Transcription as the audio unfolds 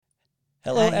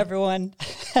Hello, Hi. everyone.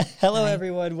 Hello, Hi.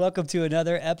 everyone. Welcome to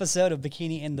another episode of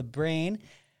Bikini in the Brain.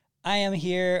 I am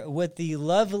here with the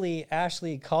lovely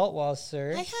Ashley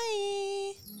Kaltwasser. Hi,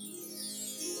 hi.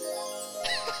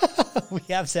 We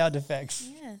have sound effects.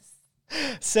 Yes.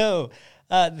 So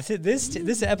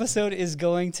this episode is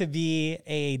going to be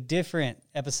a different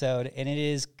episode, and it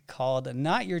is called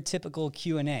Not Your Typical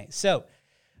Q&A. So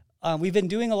we've been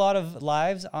doing a lot of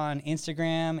lives on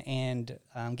Instagram and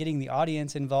getting the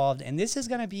audience involved, and this is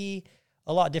going to be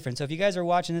a lot different. So if you guys are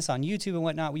watching this on YouTube and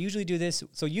whatnot, we usually do this.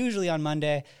 So usually on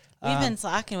Monday. We've been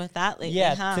slacking with that lately,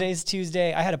 Yeah, huh? today's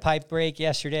Tuesday. I had a pipe break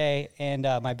yesterday, and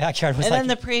my backyard was And like... then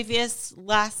the previous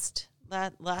last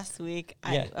week,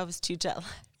 Yeah. I was too jet lagged.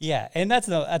 Yeah, and that's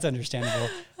understandable.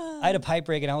 I had a pipe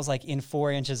break, and I was like in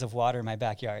 4 inches of water in my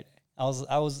backyard. It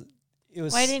was.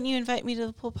 Why didn't you invite me to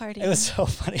the pool party? It was so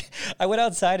funny. I went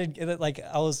outside and I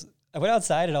was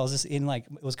just in it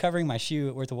was covering my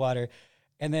shoe worth of water,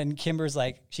 and then Kimber's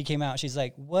like, she came out, she's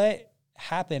like, "What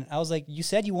happened?" I was like, "You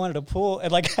said you wanted a pool,"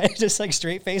 and I just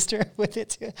straight faced her with it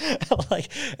too.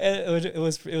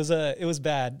 It was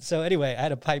bad. So anyway, I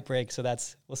had a pipe break, so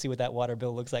we'll see what that water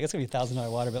bill looks like. It's gonna be $1,000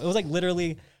 water bill. It was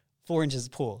literally 4 inches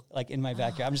pool in my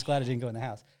backyard. I'm just glad I didn't go in the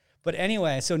house. But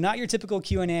anyway, so Not Your Typical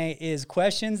Q&A is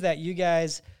questions that you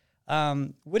guys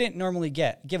wouldn't normally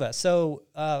give us. So,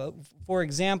 for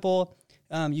example,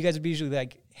 you guys would be usually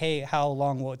like, "Hey, how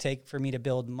long will it take for me to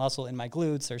build muscle in my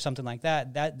glutes?" or something like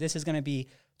that. This is going to be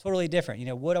totally different. You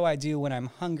know, what do I do when I'm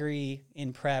hungry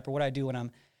in prep, or what do I do when I'm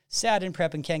sad in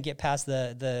prep and can't get past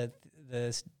the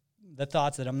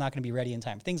thoughts that I'm not going to be ready in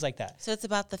time, things like that. So it's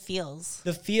about the feels.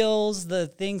 The feels, the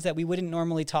things that we wouldn't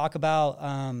normally talk about.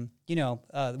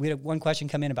 We had one question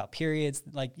come in about periods,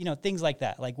 things like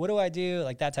that. Like, what do I do?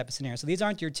 Like that type of scenario. So these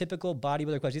aren't your typical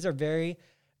bodybuilder questions. These are very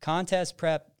contest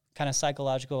prep, kind of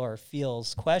psychological or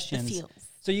feels questions. The feels.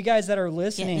 So you guys that are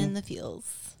listening Getting in the feels.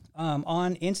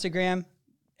 on Instagram,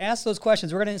 ask those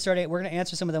questions. We're going to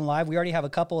answer some of them live. We already have a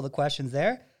couple of the questions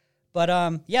there.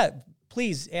 But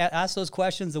please ask those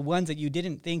questions, the ones that you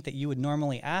didn't think that you would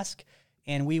normally ask,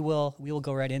 and we will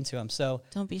go right into them. So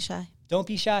Don't be shy. don't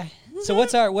be shy. So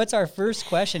what's our first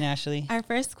question, Ashley? Our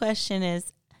first question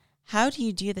is, how do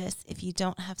you do this if you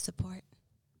don't have support?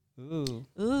 Ooh.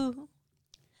 Ooh.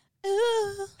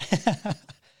 Ooh.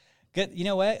 Good. You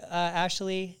know what,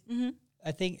 Ashley? Mm-hmm.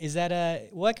 I think, is that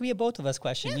that could be a both of us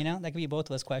question, Yeah. That could be a both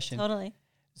of us question. Totally.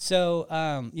 So,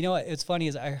 you know what? It's funny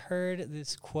is I heard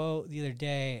this quote the other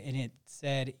day, and it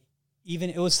said,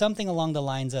 it was something along the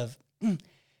lines of,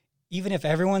 even if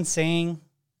everyone's saying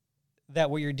that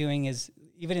what you're doing is,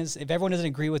 if everyone doesn't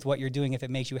agree with what you're doing, if it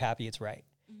makes you happy, it's right,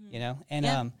 Mm-hmm. And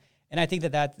Yeah. and I think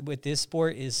that with this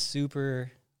sport is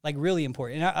super, really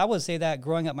important. And I would say that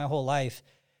growing up my whole life,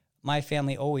 my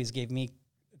family always gave me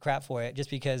crap for it, just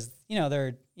because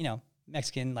they're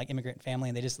Mexican immigrant family,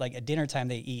 and they just at dinner time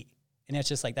they eat. And it's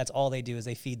just that's all they do is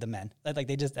they feed the men.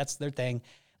 That's their thing.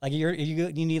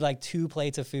 You need 2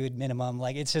 plates of food minimum.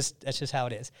 That's just how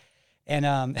it is. And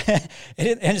and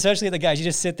especially the guys, you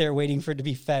just sit there waiting for it to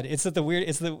be fed. It's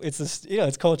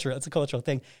it's cultural. It's a cultural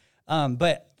thing.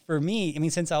 But for me,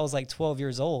 since I was 12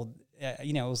 years old,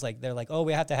 it was they're like, "Oh,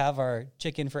 we have to have our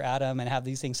chicken for Adam and have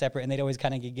these things separate." And they'd always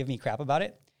kind of give me crap about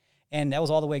it. And that was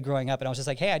all the way growing up. And I was just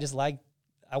like, "Hey, I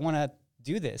want to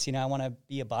do this, I want to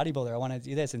be a bodybuilder. I want to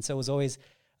do this." And so it was always,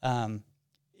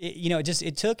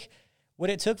 it took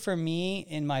for me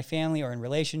in my family or in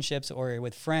relationships or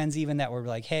with friends, even that were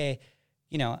like, "Hey,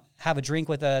 have a drink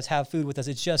with us, have food with us.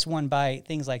 It's just one bite,"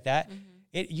 things like that. Mm-hmm.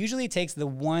 It usually takes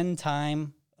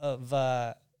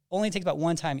only takes about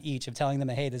one time each of telling them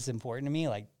that, "Hey, this is important to me."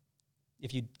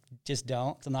 If you just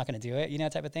don't, I'm not going to do it,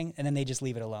 type of thing. And then they just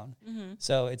leave it alone. Mm-hmm.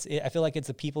 So I feel like it's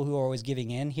the people who are always giving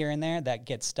in here and there that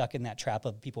get stuck in that trap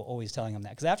of people always telling them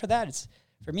that. Because after that,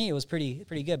 for me, it was pretty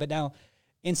good. But now,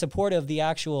 in support of the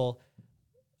actual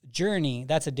journey,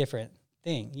 that's a different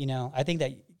thing. I think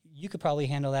that you could probably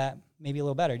handle that maybe a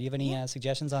little better. Do you have any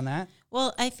suggestions on that?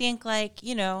 Well, I think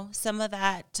some of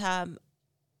that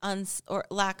or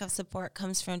lack of support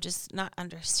comes from just not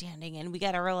understanding. And we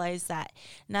got to realize that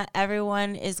not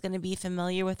everyone is going to be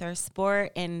familiar with our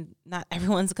sport, and not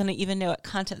everyone's going to even know what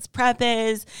contest prep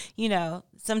is.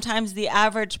 Sometimes the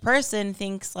average person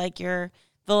thinks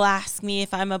they'll ask me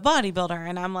if I'm a bodybuilder,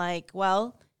 and I'm like,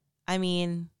 well,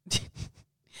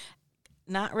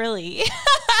 not really.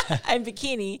 I'm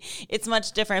bikini, it's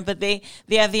much different, but they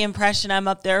have the impression I'm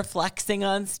up there flexing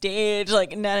on stage.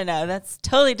 Like, no, that's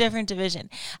totally different division.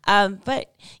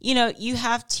 But you know, you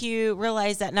have to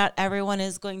realize that not everyone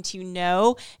is going to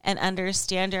know and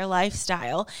understand your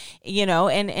lifestyle, you know,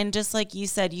 and just like you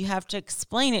said, you have to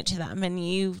explain it to them, and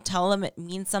you tell them it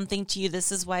means something to you.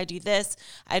 This is why I do this.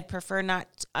 I'd prefer not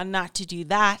to do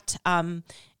that.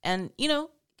 And you know,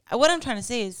 what I'm trying to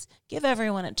say is give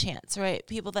everyone a chance, right?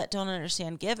 People that don't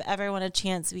understand, give everyone a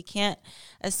chance. We can't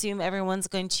assume everyone's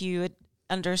going to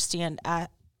understand at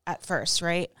first,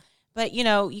 right? But, you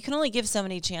know, you can only give so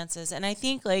many chances. And I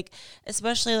think, like,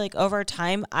 especially, like, over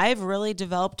time, I've really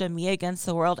developed a me against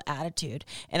the world attitude.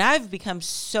 And I've become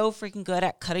so freaking good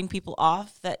at cutting people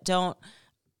off that don't,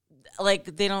 like,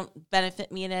 they don't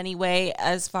benefit me in any way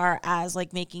as far as,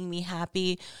 like, making me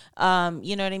happy.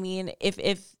 You know what I mean?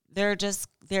 If they're just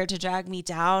there to drag me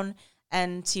down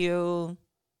and to,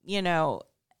 you know,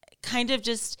 kind of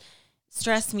just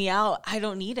stress me out, I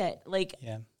don't need it. Like,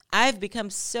 I've become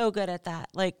so good at that.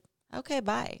 Like, okay,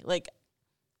 bye. Like,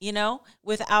 you know,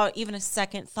 without even a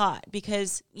second thought,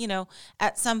 because, you know,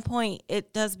 at some point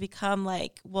it does become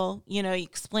like, well, you know, you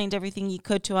explained everything you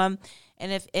could to them.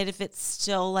 And if it's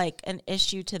still like an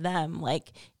issue to them,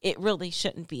 like, it really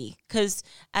shouldn't be. Because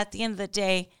at the end of the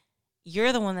day,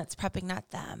 you're the one that's prepping, not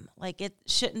them. Like, it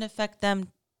shouldn't affect them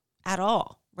at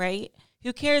all, right?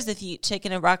 Who cares if you eat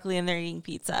chicken and broccoli and they're eating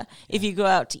pizza? If you go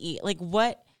out to eat, like,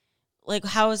 what, like,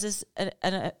 how is this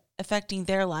affecting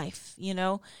their life? You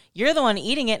know, you're the one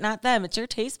eating it, not them. It's your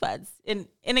taste buds, and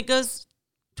it goes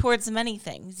towards many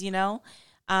things, you know.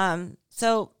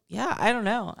 So yeah, I don't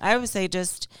know. I would say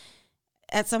just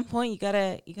at some point you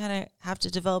gotta have to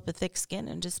develop a thick skin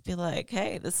and just be like,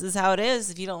 hey, this is how it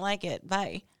is. If you don't like it,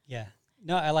 bye. Yeah.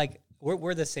 No,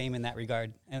 we're the same in that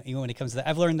regard. Even when it comes to that,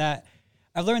 I've learned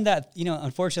that, you know,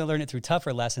 unfortunately I learned it through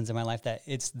tougher lessons in my life, that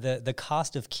it's the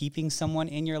cost of keeping someone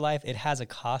in your life. It has a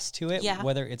cost to it,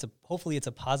 whether hopefully it's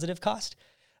a positive cost,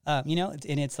 you know,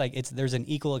 and it's like, there's an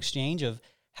equal exchange of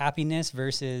happiness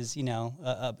versus, you know,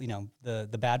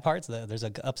 the bad parts, there's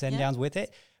ups and downs with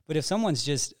it. But if someone's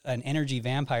just an energy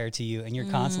vampire to you and you're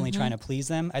constantly trying to please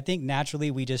them, I think naturally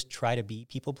we just try to be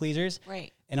people pleasers.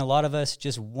 Right. And a lot of us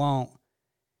just won't,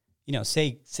 you know,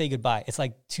 say goodbye. It's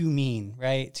like too mean,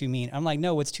 right? Too mean. I'm like,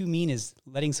 no, what's too mean is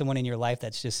letting someone in your life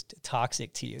that's just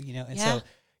toxic to you, you know? And so,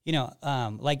 you know,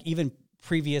 like even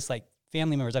previous like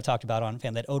family members I've talked about on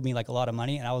family that owed me like a lot of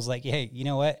money. And I was like, hey, you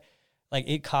know what? Like,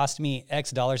 it cost me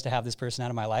X dollars to have this person out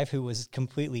of my life who was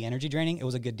completely energy draining. It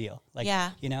was a good deal. Like,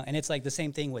 you know, and it's like the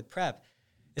same thing with prep,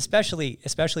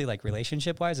 especially like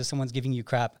relationship wise, if someone's giving you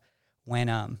crap when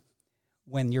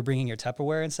you're bringing your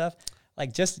Tupperware and stuff,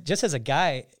 like just as a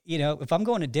guy, you know, if I'm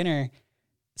going to dinner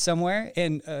somewhere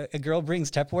and a girl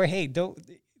brings Tupperware, hey, don't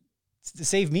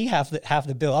save me half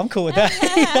the bill. I'm cool with that.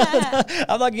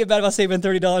 I'm not gonna get mad about saving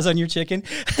 $30 on your chicken.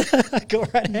 Go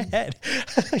right ahead.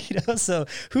 You know, so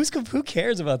who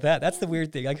cares about that? That's the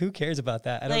weird thing. Like, who cares about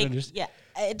that? I don't understand.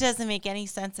 Yeah, it doesn't make any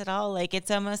sense at all. Like,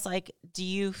 it's almost like,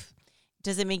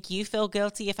 does it make you feel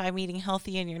guilty if I'm eating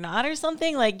healthy and you're not, or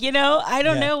something? Like, you know, I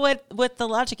don't know what the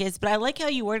logic is, but I like how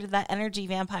you worded that energy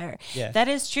vampire. Yeah. That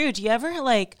is true. Do you ever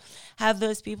like have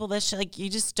those people that like you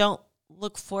just don't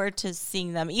look forward to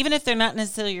seeing them, even if they're not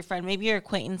necessarily your friend, maybe your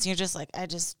acquaintance, you're just like,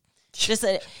 it's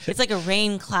like a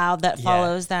rain cloud that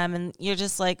follows them, and you're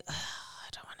just like, I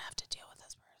don't want to have to deal with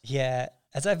this person. Yeah.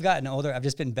 As I've gotten older, I've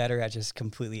just been better at just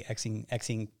completely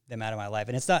Xing them out of my life.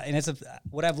 And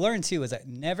what I've learned too is that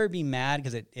never be mad,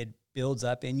 because it builds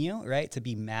up in you, right? To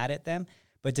be mad at them,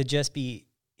 but to just be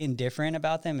indifferent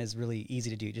about them is really easy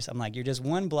to do. I'm like, you're just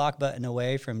one block button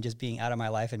away from just being out of my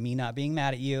life and me not being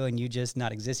mad at you and you just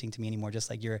not existing to me anymore. Just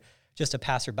like you're just a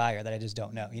passerby that I just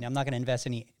don't know. You know, I'm not going to invest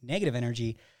any negative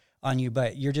energy on you,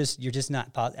 but you're just not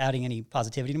adding any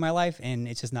positivity to my life, and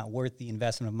it's just not worth the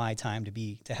investment of my time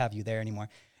to have you there anymore.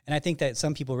 And I think that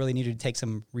some people really need to take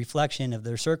some reflection of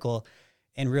their circle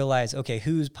and realize, okay,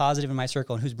 who's positive in my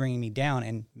circle and who's bringing me down,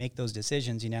 and make those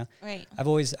decisions, you know? Right. I've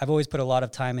always put a lot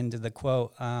of time into the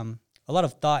quote, a lot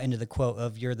of thought into the quote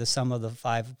of you're the sum of the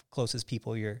 5 closest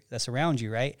people that surround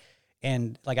you, right?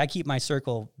 And like, I keep my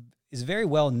circle is very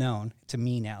well known to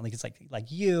me now. Like, it's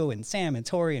like you and Sam and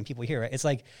Tori and people here, right? It's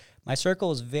like my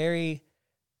circle is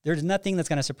there's nothing that's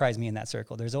going to surprise me in that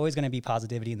circle. There's always going to be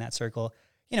positivity in that circle.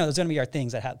 You know, there's going to be our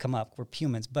things that come up. We're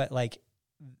humans, but like,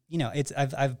 you know,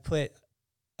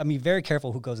 I'm very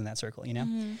careful who goes in that circle, you know?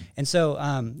 Mm-hmm. And so,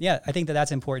 I think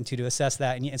that's important too, to assess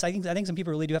that. And so I think some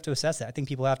people really do have to assess that. I think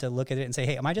people have to look at it and say,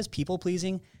 hey, am I just people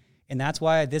pleasing? And that's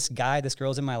why this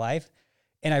girl's in my life.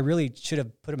 And I really should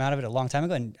have put him out of it a long time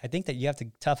ago. And I think that you have to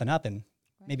toughen up and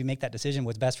maybe make that decision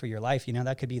what's best for your life. You know,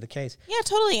 that could be the case. Yeah,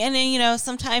 totally. And then, you know,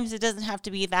 sometimes it doesn't have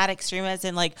to be that extreme as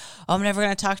in like, oh, I'm never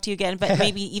going to talk to you again. But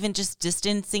maybe even just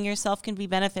distancing yourself can be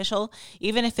beneficial,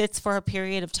 even if it's for a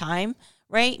period of time,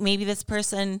 right? Maybe this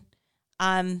person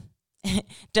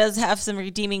does have some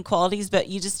redeeming qualities, but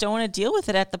you just don't want to deal with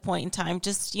it at the point in time.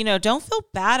 Just, you know, don't feel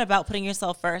bad about putting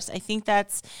yourself first. I think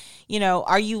that's, you know,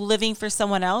 are you living for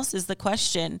someone else is the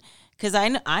question. Because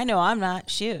I know I'm not.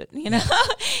 Shoot, you know,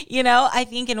 you know. I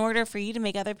think in order for you to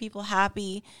make other people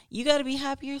happy, you got to be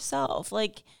happy yourself.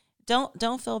 Like,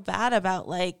 don't feel bad about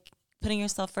like putting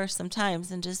yourself first sometimes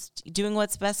and just doing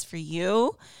what's best for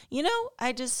you. You know,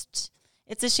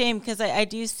 it's a shame because I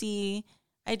do see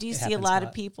a lot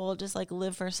of people just like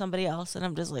live for somebody else, and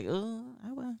I'm just like, oh,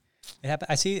 I will. It happen.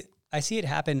 I see it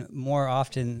happen more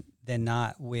often than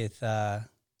not with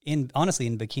honestly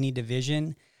in bikini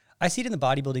division. I see it in the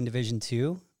bodybuilding division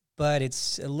too, but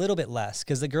it's a little bit less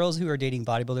because the girls who are dating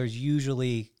bodybuilders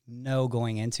usually know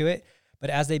going into it.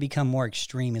 But as they become more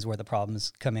extreme is where the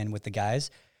problems come in with the guys.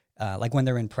 Like when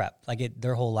they're in prep, like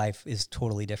their whole life is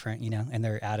totally different, you know, and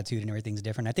their attitude and everything's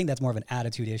different. I think that's more of an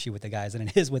attitude issue with the guys than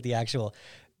it is with the actual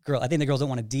girl. I think the girls don't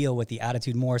want to deal with the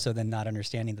attitude more so than not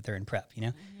understanding that they're in prep, you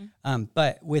know? Mm-hmm.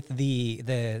 But with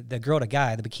the girl to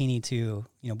guy, the bikini to,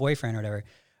 you know, boyfriend or whatever,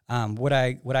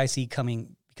 what I see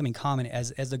becoming common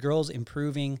as the girls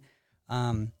improving,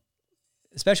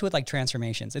 especially with like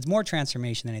transformations. It's more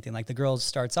transformation than anything. Like the girl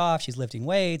starts off, she's lifting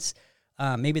weights.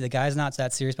 Maybe the guy's not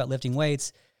that serious about lifting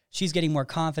weights. She's getting more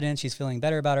confident. She's feeling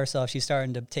better about herself. She's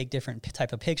starting to take different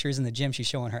type of pictures in the gym. She's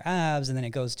showing her abs, and then it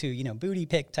goes to, you know, booty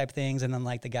pic type things. And then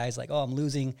like the guy's like, oh, I'm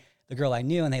losing the girl I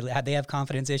knew, and they have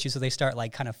confidence issues, so they start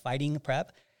like kind of fighting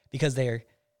prep because they're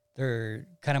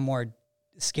kind of more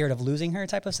scared of losing her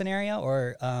type of scenario,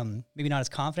 or maybe not as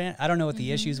confident. I don't know what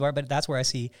the issues are, but that's where I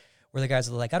see where the guys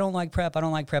are like, I don't like prep,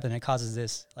 and it causes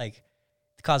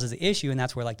the issue, and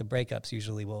that's where like the breakups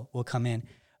usually will come in.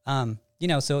 You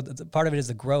know, so part of it is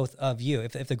the growth of you.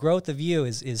 If the growth of you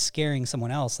is scaring someone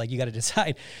else, like you got to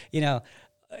decide, you know,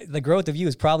 the growth of you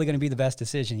is probably going to be the best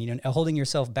decision. You know, holding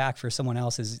yourself back for someone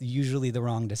else is usually the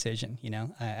wrong decision. You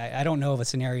know, I don't know of a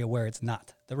scenario where it's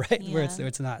not the right, where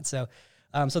it's not. So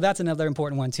that's another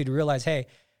important one too, to realize, hey,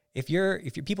 if your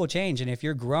people change and if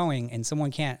you're growing and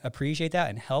someone can't appreciate that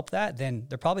and help that, then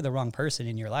they're probably the wrong person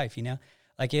in your life. You know,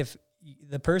 like if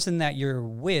the person that you're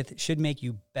with should make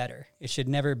you better, it should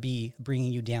never be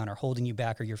bringing you down or holding you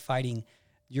back, or you're fighting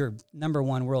your number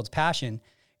one world's passion.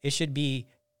 It should be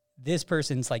this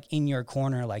person's like in your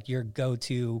corner, like your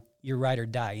go-to, your ride or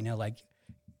die, you know, like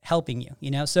helping you, you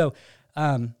know? So,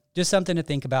 just something to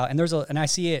think about. And and I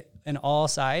see it in all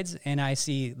sides, and I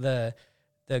see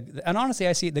and honestly,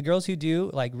 I see the girls who do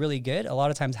like really good, a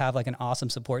lot of times have like an awesome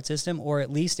support system, or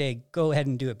at least a go ahead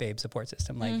and do it, babe support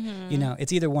system. Like, you know,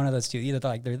 it's either one of those two. Either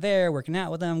they're there working out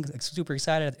with them, super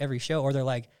excited at every show, or they're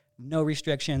like, no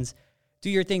restrictions, do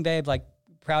your thing, babe. Like,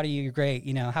 proud of you. You're great.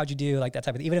 You know, how'd you do? Like that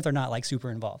type of thing, even if they're not like super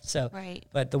involved. So, right.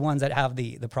 But the ones that have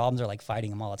the problems are like fighting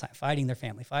them all the time, fighting their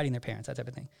family, fighting their parents, that type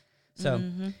of thing. So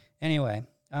anyway,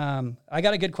 I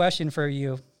got a good question for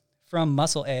you from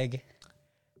Muscle Egg.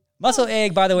 Muscle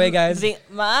Egg, by the way, guys.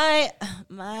 My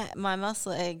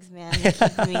muscle eggs, man,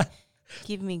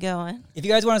 keep me going. If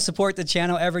you guys want to support the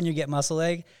channel ever and you get Muscle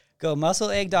Egg, go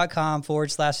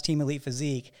muscleegg.com/Team Elite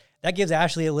Physique. That gives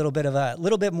Ashley a little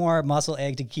bit more muscle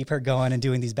egg to keep her going and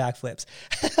doing these backflips.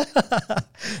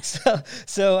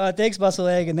 so thanks, Muscle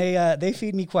Egg, and they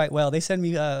feed me quite well. They send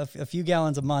me a few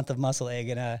gallons a month of Muscle Egg,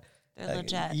 and they're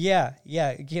legit. Yeah.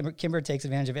 Kimber takes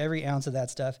advantage of every ounce of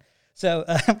that stuff. So,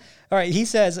 all right, he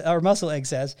says, or Muscle Egg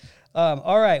says,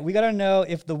 all right, we got to know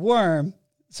if the worm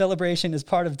celebration is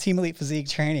part of Team Elite Physique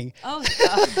training. Oh,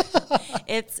 God.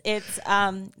 It's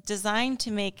designed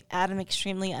to make Adam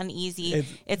extremely uneasy.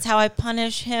 It's how I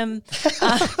punish him.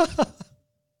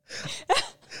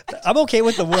 I'm okay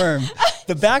with the worm.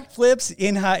 The backflips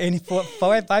in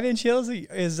 5-inch heels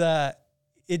is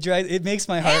it makes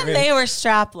my heart race. They were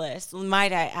strapless,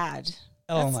 might I add.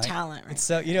 That's talent, right?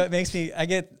 So, you know, it makes me, I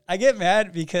get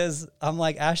mad because I'm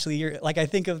like, Ashley, you're like, I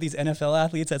think of these NFL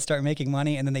athletes that start making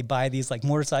money and then they buy these like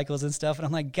motorcycles and stuff. And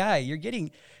I'm like, guy, you're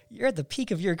at the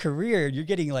peak of your career. You're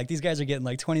getting like, these guys are getting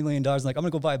like $20 million. Like, I'm going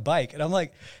to go buy a bike. And I'm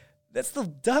like, that's the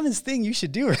dumbest thing you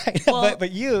should do, right? Well,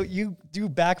 but you do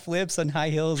backflips on high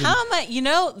heels. How am I, you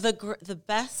know, the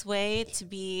best way to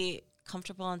be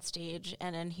comfortable on stage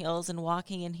and in heels and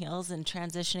walking in heels and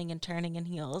transitioning and turning in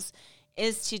heels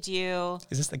is to do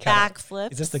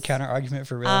backflips. Is this the counter argument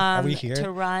for real? Are we here? To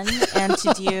run and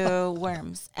to do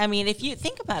worms. I mean, if you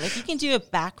think about it, if you can do a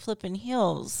backflip in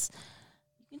heels,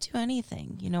 you can do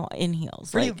anything, you know, in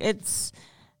heels.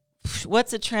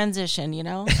 what's a transition, you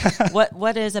know?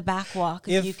 what is a back walk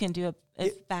if you can do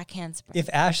a back handspring? If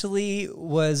Ashley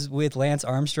was with Lance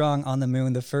Armstrong on the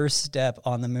moon, the first step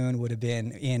on the moon would have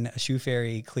been in a Shoe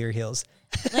Fairy Clear Heels.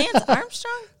 Lance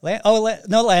Armstrong?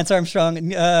 No, Lance Armstrong.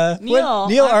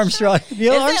 Neil Armstrong.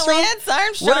 Neil Isn't Armstrong? Lance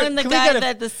Armstrong the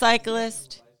guy the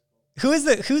cyclist? Who's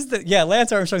the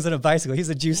Lance Armstrong's on a bicycle. He's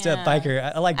a juiced up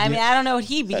biker. I mean, I don't know what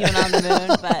he'd be doing on the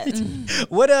moon, but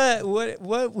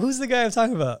who's the guy I'm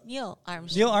talking about? Neil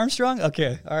Armstrong. Neil Armstrong?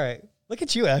 Okay. All right. Look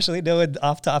at you, Ashley, knowing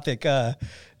off topic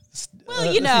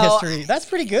history. That's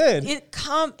pretty good.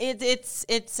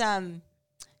 It's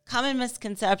common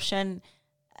misconception.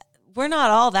 We're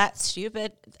not all that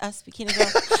stupid, us bikini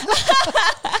girls.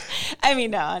 I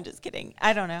mean, no, I'm just kidding.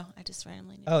 I don't know. I just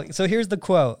randomly knew. Oh, so here's the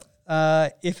quote.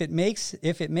 If it makes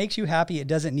you happy, it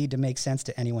doesn't need to make sense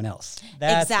to anyone else.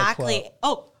 That's exactly.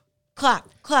 Oh, clap.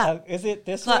 Is it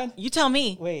this clap. one? You tell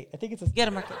me. Wait, I think it's get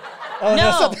a marker. Oh,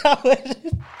 no. That one.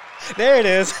 There it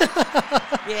is.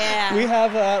 Yeah.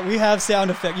 We have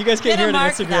sound effect. You guys can't hear it on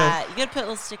Instagram. That. You gotta put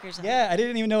little stickers on. Yeah, I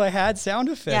didn't even know I had sound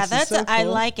effects. Yeah, that's so cool. I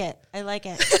like it.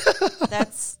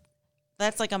 That's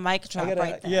like a mic drop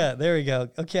right there. Yeah, there we go.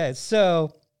 Okay,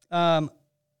 so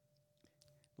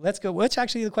let's go. What's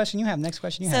actually the question you have? Next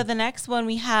question you have. So the next one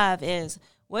we have is,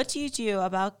 what do you do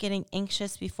about getting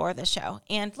anxious before the show?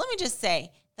 And let me just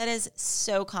say, that is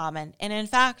so common. And in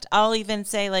fact, I'll even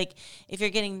say, like, if you're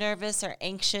getting nervous or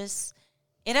anxious,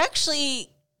 it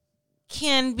actually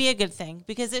can be a good thing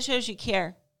because it shows you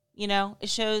care. You know, it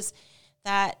shows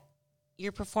that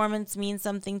your performance means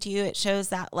something to you. It shows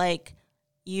that, like,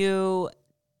 you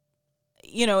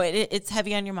know, it's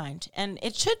heavy on your mind. And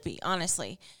it should be,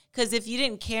 honestly. Because if you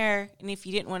didn't care and if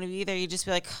you didn't want to be there, you'd just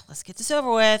be like, let's get this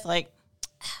over with. Like,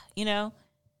 you know.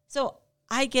 So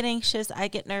I get anxious. I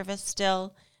get nervous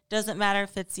still. Doesn't matter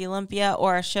if it's the Olympia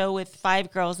or a show with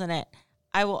 5 girls in it.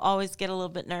 I will always get a little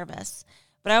bit nervous.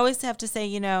 But I always have to say,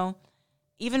 you know,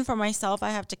 even for myself,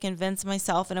 I have to convince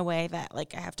myself in a way that,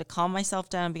 like, I have to calm myself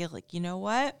down and be like, you know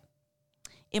what?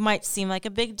 It might seem like a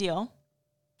big deal.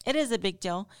 It is a big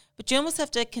deal. But you almost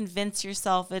have to convince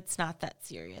yourself it's not that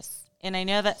serious. And I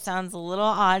know that sounds a little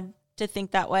odd to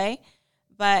think that way.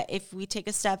 But if we take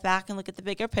a step back and look at the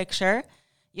bigger picture,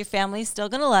 your family's still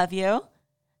going to love you.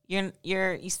 You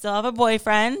still have a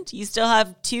boyfriend. You still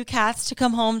have 2 cats to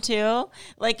come home to.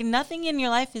 Like, nothing in your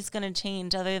life is going to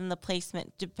change other than the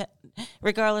placement,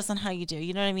 regardless on how you do.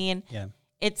 You know what I mean? Yeah.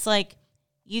 It's like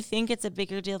you think it's a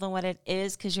bigger deal than what it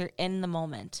is because you're in the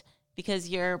moment, because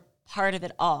you're part of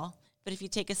it all. But if you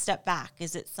take a step back,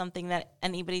 is it something that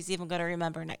anybody's even going to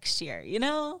remember next year? You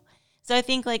know? So I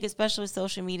think, like, especially with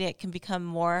social media, it can become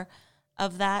more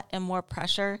of that and more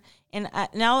pressure. And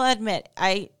now I'll admit,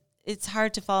 it's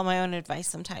hard to follow my own advice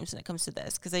sometimes when it comes to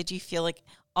this, because I do feel like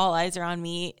all eyes are on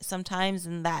me sometimes,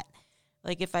 and that,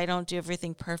 like, if I don't do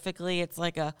everything perfectly, it's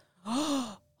like a,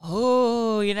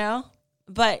 you know?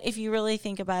 But if you really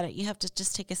think about it, you have to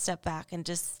just take a step back and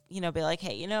just, you know, be like,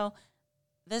 hey, you know,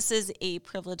 this is a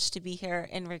privilege to be here,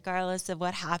 and regardless of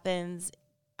what happens,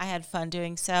 I had fun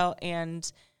doing so,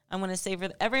 and I'm going to savor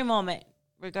every moment,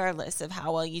 regardless of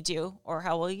how well you do or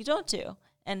how well you don't do.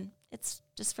 And it's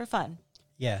just for fun.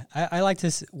 Yeah, I like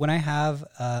to, when I have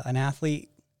an athlete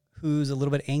who's a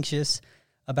little bit anxious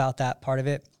about that part of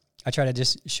it, I try to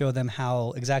just show them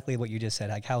how, exactly what you just said,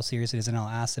 like how serious it is. And I'll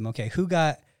ask them, okay, who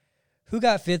got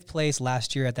 5th place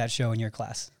last year at that show in your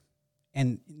class?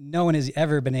 And no one has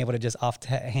ever been able to just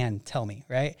offhand tell me,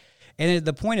 right? And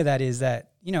the point of that is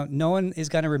that, you know, no one is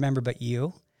going to remember but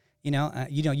you. You know,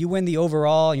 you win the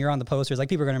overall and you're on the posters. Like,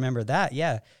 people are going to remember that,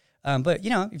 yeah. But, you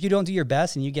know, if you don't do your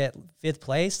best and you get 5th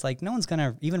place, like, no one's going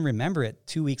to even remember it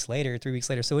 2 weeks later, 3 weeks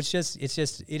later. So it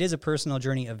is a personal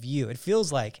journey of you. It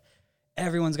feels like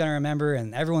everyone's going to remember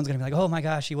and everyone's going to be like, oh my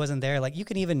gosh, he wasn't there. Like, you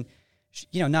can even,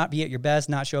 you know, not be at your best,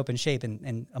 not show up in shape.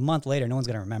 And a month later, no one's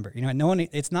going to remember, you know,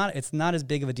 it's not as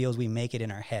big of a deal as we make it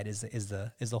in our head is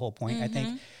the whole point, mm-hmm. I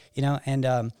think, you know,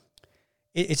 and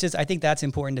it's just, I think that's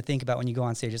important to think about when you go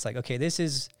on stage. It's like, okay, this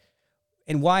is,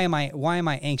 and why am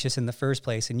I anxious in the first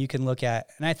place? And you can look at,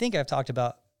 and I think I've talked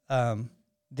about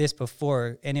this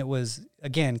before, and it was,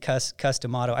 again, Cus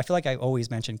D'Amato. I feel like I always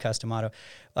mention Cus D'Amato.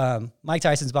 Mike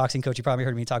Tyson's boxing coach, you probably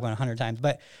heard me talk about 100 times,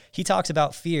 but he talks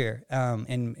about fear.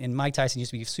 And Mike Tyson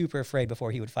used to be super afraid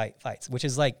before he would fights, which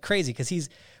is like crazy because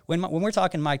when we're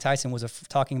talking, Mike Tyson was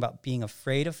talking about being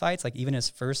afraid of fights, like even his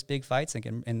first big fights, like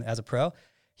and as a pro,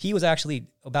 he was actually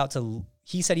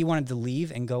he said he wanted to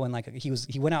leave and go in, like,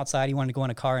 he went outside, he wanted to go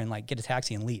in a car and like get a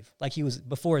taxi and leave. Like, he was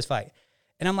before his fight.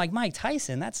 And I'm like, Mike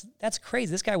Tyson, that's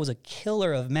crazy. This guy was a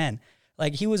killer of men.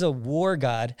 Like he was a war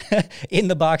god in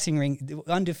the boxing ring,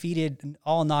 undefeated,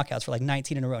 all knockouts for like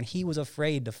 19 in a row. And he was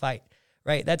afraid to fight,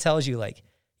 right? That tells you like,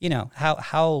 you know,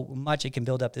 how much it can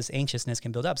build up, this anxiousness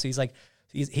can build up. So he's like,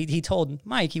 he told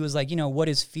Mike, he was like, you know, what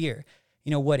is fear?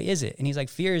 You know, what is it? And he's like,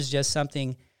 fear is just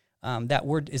something, that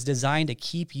word is designed to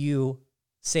keep you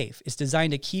safe. It's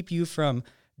designed to keep you from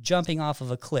jumping off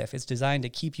of a cliff. It's designed to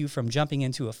keep you from jumping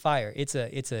into a fire. It's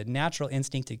a natural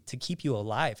instinct to keep you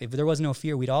alive. If there was no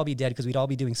fear, we'd all be dead because we'd all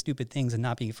be doing stupid things and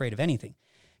not being afraid of anything.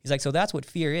 He's like, so that's what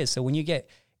fear is. So when you get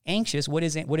anxious, what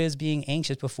is being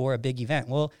anxious before a big event?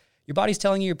 Well, your body's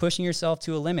telling you you're pushing yourself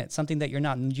to a limit, something that you're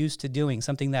not used to doing,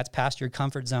 something that's past your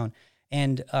comfort zone.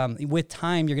 And with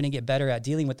time, you're going to get better at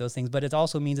dealing with those things. But it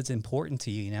also means it's important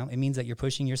to you. You know, it means that you're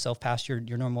pushing yourself past your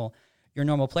normal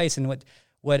place. And what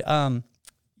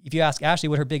if you ask Ashley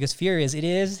what her biggest fear is, it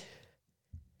is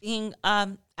being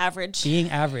average.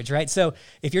 Being average, right? So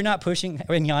if you're not pushing,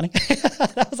 and yawning,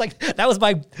 that was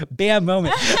my bam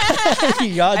moment.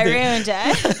 I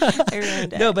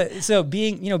ruined it. No, but so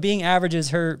being average is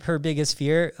her biggest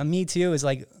fear. Me too is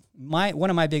like one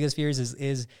of my biggest fears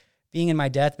is being in my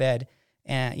deathbed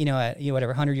and at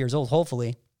whatever 100 years old,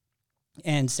 hopefully,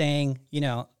 and saying,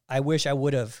 I wish I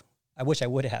would have.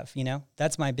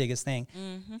 That's my biggest thing.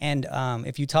 Mm-hmm. And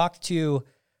if you talk to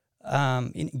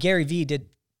Gary Vee did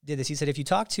this. He said if you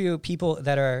talk to people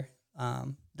that are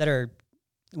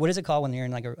what is it called when you're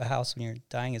in like a house when you're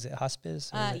dying? Is it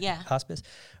hospice? Yeah, hospice.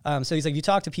 So he's like, you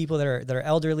talk to people that are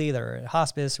elderly, that are at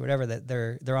hospice or whatever, that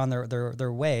they're on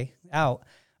their way out.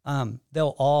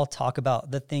 They'll all talk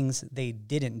about the things they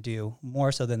didn't do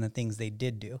more so than the things they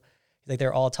did do. Like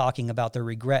they're all talking about their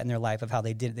regret in their life of how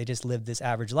they just lived this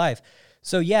average life.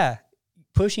 So yeah,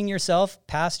 pushing yourself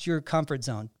past your comfort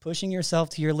zone, pushing yourself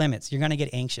to your limits, you're going to get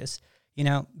anxious,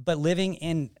 but living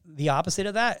in the opposite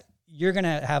of that, you're going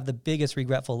to have the biggest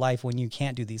regretful life when you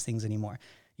can't do these things anymore.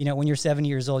 When you're 70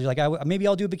 years old, you're like, maybe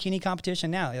I'll do a bikini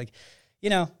competition now. Like, you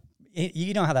know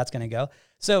how that's going to go.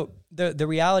 So the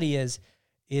reality is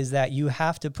that you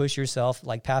have to push yourself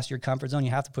like past your comfort zone.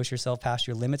 You have to push yourself past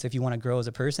your limits if you want to grow as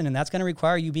a person. And that's going to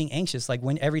require you being anxious. Like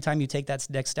every time you take that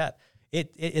next step,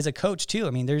 it is a coach too. I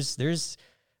mean, there's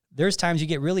times you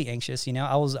get really anxious.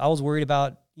 I was worried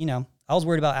about,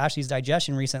 Ashley's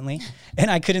digestion recently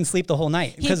and I couldn't sleep the whole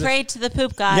night. He prayed to the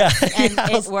poop god and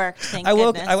it worked. Thank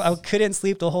goodness. I couldn't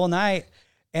sleep the whole night.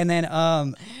 And then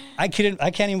I can't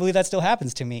even believe that still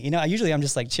happens to me. Usually I'm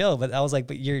just like chill, but I was like,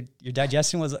 but your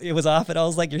digestion was off. And I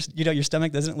was like, your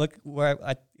stomach doesn't look where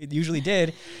it usually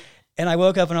did. And I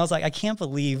woke up and I was like, I can't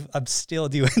believe I'm still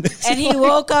doing this. And he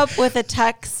woke up with a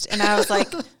text and I was like,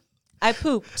 I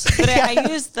pooped, but I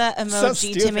used the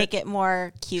emoji to make it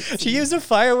more cute. She used a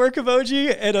firework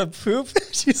emoji and a poop.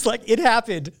 She's like, it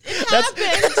happened.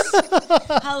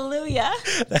 Happened. Hallelujah.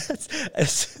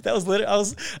 That was literally,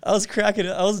 I was cracking it.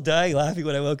 I was dying laughing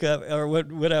when I woke up, or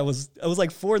when I was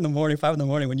like 4 in the morning, 5 in the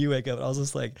morning when you wake up. I was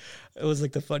just like, it was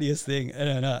like the funniest thing.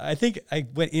 And I think I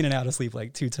went in and out of sleep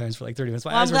like 2 times for like 30 minutes.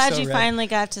 I'm glad you finally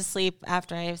got to sleep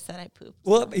after I said I pooped.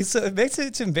 Well, so it makes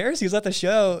it embarrassing. He was at the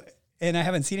show. And I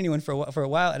haven't seen anyone for a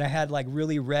while, and I had like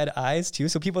really red eyes too,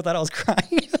 so people thought I was crying.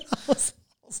 I was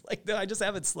like, no, I just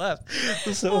haven't slept. It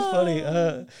was so funny.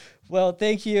 Well,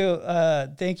 thank you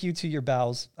to your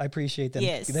bowels. I appreciate them.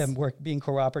 Yes. Them being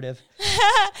cooperative.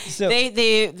 So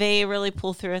they really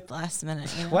pull through at the last minute.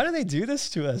 Why do they do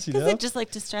this to us? Because they just like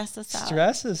to stress us out.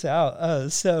 Stress us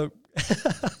out. So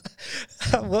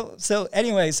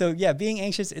anyway, being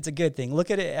anxious, it's a good thing.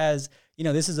 Look at it as,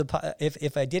 this is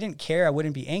if I didn't care, I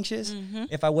wouldn't be anxious. Mm-hmm.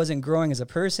 If I wasn't growing as a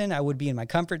person, I would be in my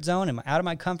comfort zone. I'm out of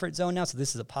my comfort zone now. So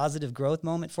this is a positive growth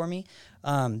moment for me.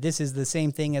 This is the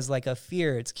same thing as like a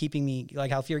fear. It's keeping me, like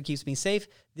how fear keeps me safe.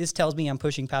 This tells me I'm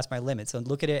pushing past my limits. So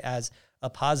look at it as a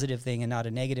positive thing and not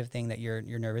a negative thing that you're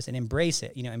nervous, and embrace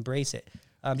it, embrace it.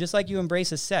 Just like you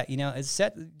embrace a set,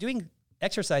 doing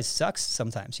exercise sucks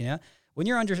sometimes, When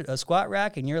you're under a squat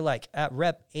rack and you're like at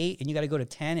rep 8 and you got to go to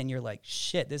 10 and you're like,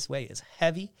 shit, this weight is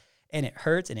heavy and it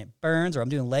hurts and it burns, or I'm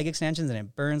doing leg extensions and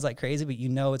it burns like crazy, but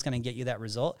it's going to get you that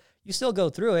result. You still go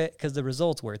through it because the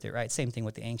result's worth it, right? Same thing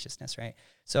with the anxiousness, right?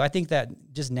 So I think that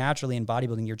just naturally in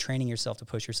bodybuilding, you're training yourself to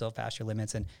push yourself past your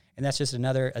limits. And that's just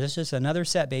another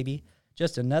set, baby.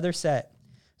 Just another set.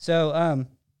 So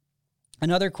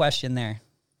another question there.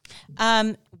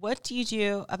 What do you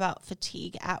do about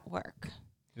fatigue at work?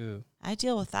 Ooh. I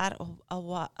deal with that a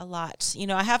lot.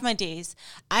 I have my days.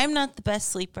 I'm not the best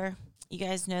sleeper. You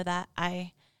guys know that.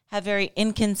 I have very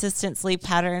inconsistent sleep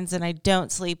patterns and I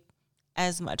don't sleep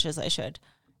as much as I should.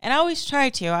 And I always try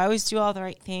to. I always do all the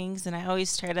right things and I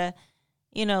always try to,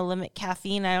 limit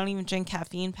caffeine. I don't even drink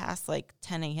caffeine past like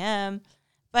 10 a.m.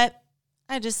 But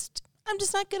I'm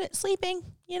just not good at sleeping,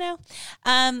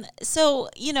 So,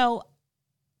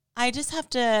 I just have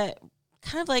to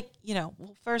kind of like,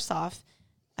 well, first off,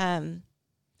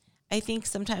 I think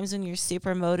sometimes when you're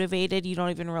super motivated, you don't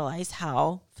even realize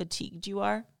how fatigued you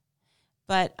are.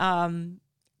 But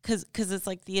because it's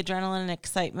like the adrenaline and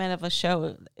excitement of a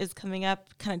show is coming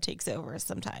up kind of takes over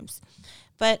sometimes.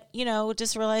 But,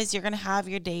 just realize you're going to have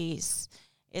your days.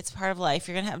 It's part of life.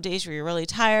 You're going to have days where you're really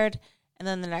tired. And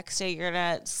then the next day you're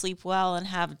going to sleep well and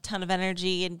have a ton of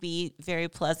energy and be very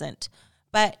pleasant.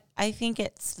 But I think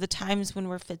it's the times when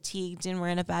we're fatigued and we're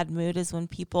in a bad mood is when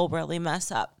people really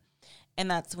mess up. And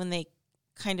that's when they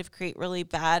kind of create really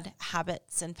bad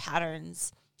habits and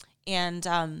patterns. And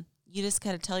you just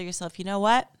got to tell yourself, you know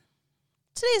what?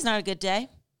 Today's not a good day,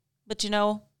 but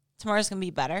tomorrow's going to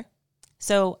be better.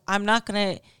 So I'm not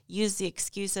going to use the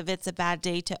excuse of it's a bad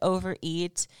day to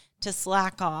overeat, to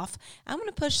slack off. I'm going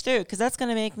to push through because that's going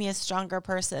to make me a stronger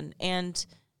person. And,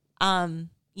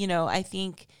 I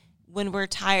think when we're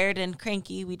tired and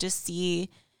cranky, we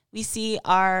see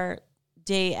our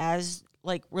day as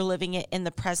like we're living it in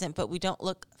the present, but we don't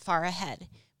look far ahead.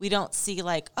 We don't see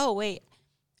like, oh, wait,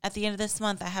 at the end of this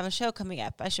month, I have a show coming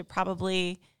up. I should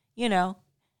probably,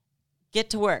 get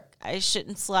to work. I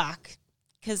shouldn't slack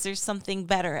because there's something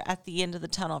better at the end of the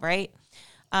tunnel, right?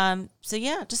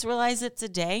 Just realize it's a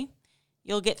day.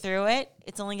 You'll get through it.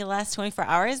 It's only going to last 24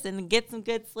 hours and get some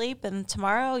good sleep. And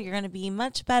tomorrow you're going to be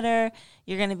much better.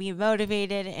 You're going to be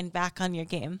motivated and back on your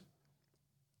game.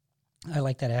 I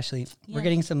like that, Ashley. Yeah. We're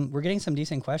getting some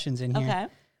decent questions in here.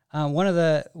 Okay. One of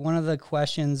the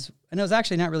questions, and it was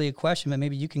actually not really a question, but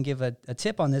maybe you can give a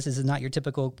tip on this. This is not your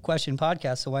typical question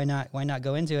podcast, so why not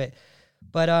go into it?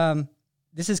 But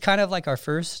this is kind of like our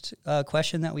first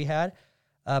question that we had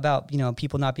about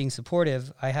people not being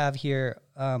supportive. I have here,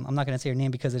 I'm not going to say her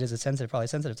name because it is probably a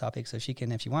sensitive topic, so she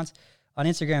can if she wants on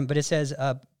Instagram. But it says,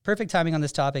 perfect timing on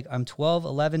this topic. I'm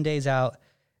 11 days out.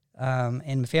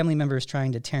 And family members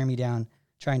trying to tear me down,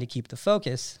 trying to keep the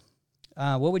focus.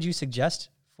 What would you suggest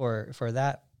for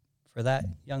that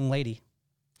young lady?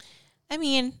 I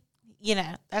mean,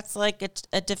 that's like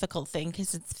a difficult thing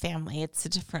because it's family. It's a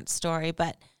different story.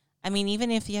 But I mean, even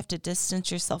if you have to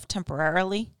distance yourself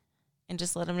temporarily and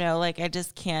just let them know, like, I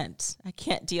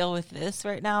can't deal with this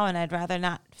right now. And I'd rather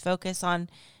not focus on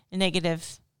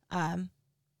negative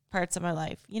parts of my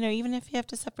life. Even if you have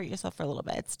to separate yourself for a little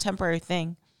bit, it's a temporary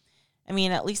thing. I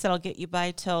mean, at least that'll get you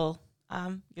by till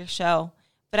your show.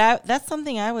 But that's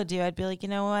something I would do. I'd be like, you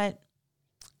know what?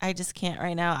 I just can't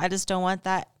right now. I just don't want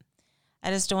that. I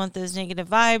just don't want those negative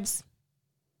vibes.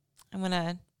 I'm going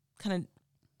to kind of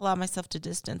allow myself to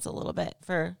distance a little bit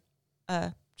for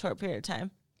a short period of time.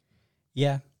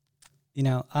 Yeah.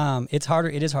 It's harder.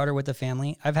 It is harder with the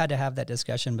family. I've had to have that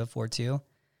discussion before too.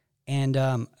 And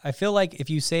I feel like if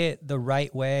you say it the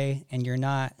right way and you're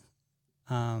not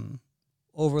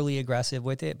overly aggressive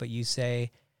with it, but you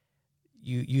say,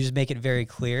 you just make it very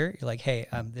clear. You're like, hey,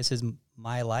 this is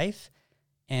my life.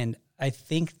 And I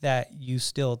think that you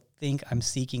still think I'm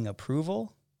seeking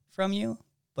approval from you,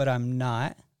 but I'm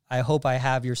not. I hope I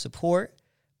have your support,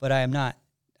 but I am not.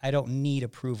 I don't need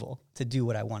approval to do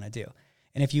what I want to do.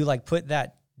 And if you like put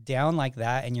that down like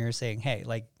that and you're saying, hey,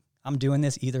 like I'm doing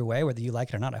this either way, whether you like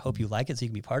it or not, I hope you like it so you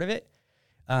can be part of it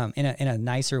in a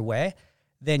nicer way,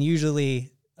 then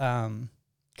usually,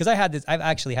 because I've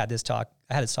actually had this talk.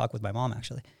 I had this talk with my mom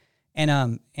actually.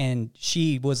 And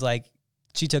she was like,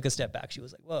 she took a step back. She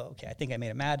was like, whoa, okay, I think I made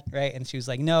it mad, right? And she was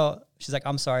like, no, she's like,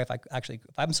 I'm sorry if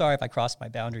I crossed my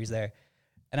boundaries there.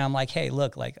 And I'm like, hey,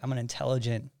 look, like I'm an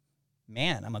intelligent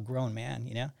man. I'm a grown man,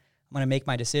 I'm going to make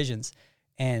my decisions.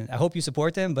 And I hope you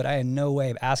support them, but I had no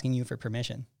way of asking you for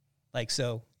permission. Like,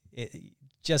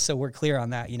 just so we're clear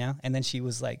on that, And then she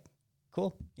was like,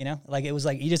 cool, like it was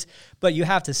like but you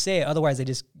have to say it. Otherwise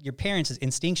your parents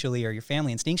instinctually or your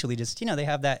family instinctually just, they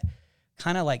have that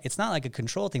kind of like, it's not like a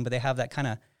control thing, but they have that kind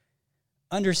of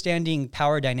understanding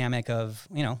power dynamic of,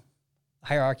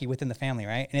 hierarchy within the family.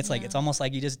 Right. And it's like, it's almost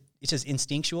like it's just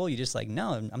instinctual. You just like,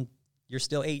 no, you're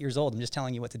still 8 years old. I'm just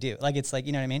telling you what to do. Like, it's like,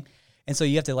 you know what I mean? And so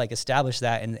you have to like establish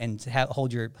that and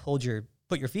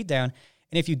put your feet down.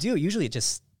 And if you do, usually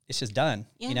it's just done,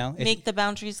 Make the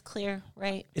boundaries clear,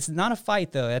 right? It's not a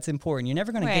fight though. That's important. You're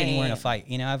never going to get anywhere in a fight.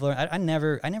 I've learned, I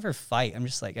never fight. I'm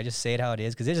just like, I just say it how it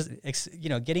is. Cause it's just,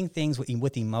 getting things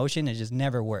with emotion, it just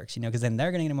never works, cause then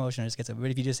they're going to get emotional. It just gets,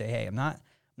 but if you just say, hey, I'm not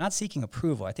seeking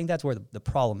approval. I think that's where the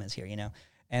problem is here,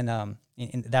 and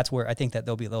that's where I think that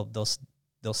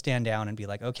they'll stand down and be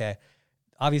like, okay,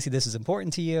 obviously this is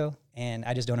important to you and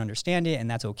I just don't understand it. And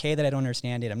that's okay that I don't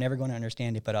understand it. I'm never going to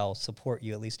understand it, but I'll support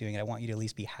you at least doing it. I want you to at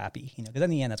least be happy, you know, because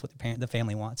in the end, that's what the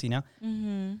family wants, you know?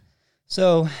 Mm-hmm.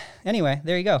 So anyway,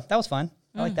 there you go. That was fun.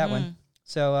 I like that one.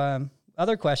 So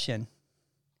other question.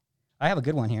 I have a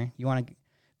good one here. You want to,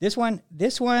 this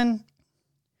one,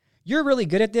 you're really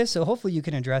good at this. So hopefully you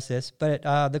can address this, but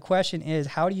the question is,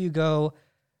 how do you go,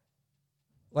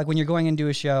 like when you're going into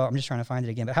a show, I'm just trying to find it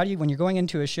again, but when you're going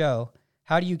into a show,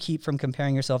 how do you keep from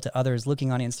comparing yourself to others,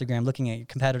 looking on Instagram, looking at your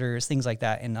competitors, things like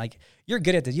that? And like, you're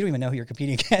good at this. You don't even know who you're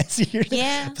competing against.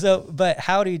 Yeah. So, but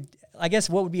I guess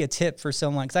what would be a tip for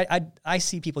someone? Cause I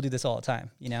see people do this all the time,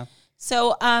 you know?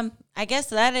 So, I guess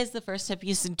that is the first tip.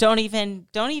 You said, don't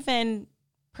even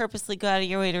purposely go out of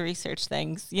your way to research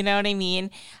things. You know what I mean?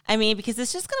 Because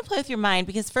it's just going to play with your mind,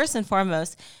 because first and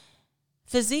foremost,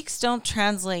 physiques don't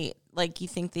translate like you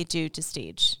think they do to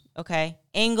stage. Okay.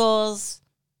 Angles,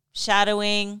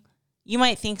 shadowing. You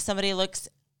might think somebody looks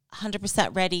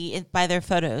 100% ready by their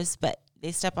photos, but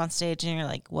they step on stage and you're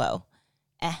like, whoa,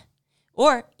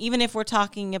 Or even if we're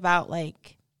talking about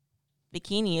like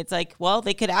bikini, it's like, well,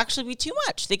 they could actually be too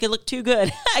much. They could look too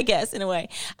good, I guess, in a way.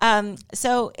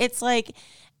 So it's like,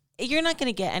 you're not going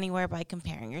to get anywhere by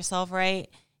comparing yourself, right?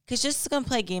 Because just going to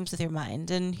play games with your mind.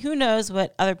 And who knows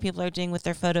what other people are doing with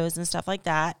their photos and stuff like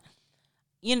that.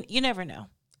 You never know.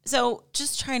 So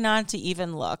just try not to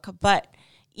even look. But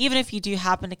even if you do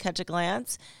happen to catch a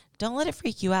glance, don't let it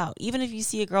freak you out. Even if you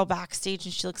see a girl backstage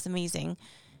and she looks amazing,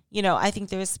 you know, I think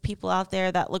there's people out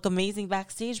there that look amazing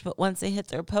backstage, but once they hit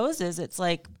their poses, it's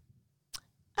like,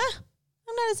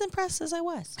 I'm not as impressed as I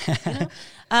was. You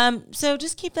know? So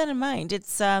just keep that in mind.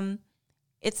 It's not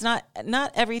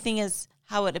everything is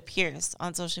how it appears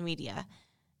on social media.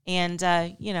 And,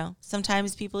 you know,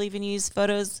 sometimes people even use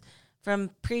photos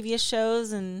from previous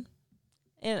shows, and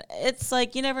it's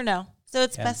like, you never know. So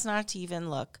it's best not to even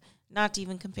look, not to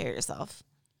even compare yourself.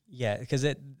 Yeah, because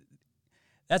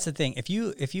that's the thing. If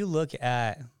you look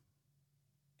at,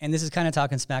 and this is kind of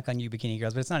talking smack on you bikini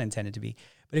girls, but it's not intended to be.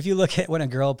 But if you look at when a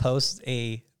girl posts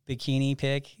a bikini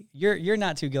pic, you're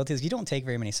not too guilty because you don't take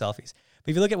very many selfies. But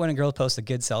if you look at when a girl posts a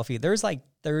good selfie, there's like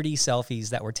 30 selfies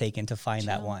that were taken to find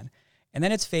that one. And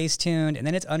then it's face tuned, and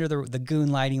then it's under the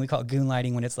goon lighting. We call it goon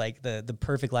lighting when it's like the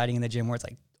perfect lighting in the gym, where it's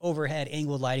like overhead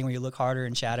angled lighting where you look harder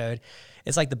and shadowed.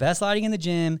 It's like the best lighting in the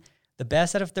gym, the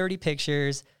best out of 30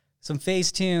 pictures, some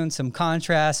face tune, some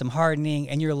contrast, some hardening,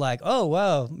 and you're like, oh,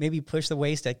 whoa, maybe push the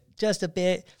waist just a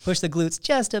bit, push the glutes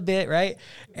just a bit, right?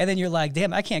 And then you're like,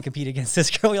 damn, I can't compete against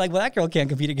this girl. You're like, well, that girl can't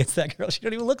compete against that girl. She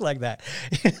don't even look like that.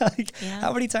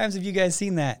 How many times have you guys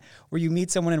seen that, where you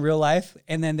meet someone in real life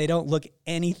and then they don't look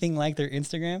anything like their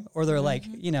Instagram, or they're like,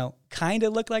 you know, kind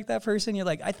of look like that person? You're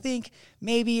like, I think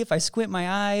maybe if I squint my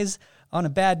eyes on a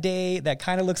bad day, that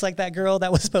kind of looks like that girl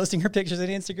that was posting her pictures on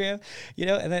Instagram, you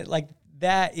know, and then like,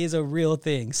 that is a real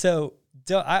thing. So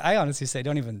I honestly say,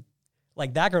 don't even,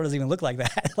 like, that girl doesn't even look like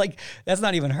that. Like, that's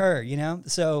not even her, you know?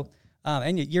 So,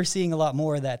 and you're seeing a lot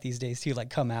more of that these days too, like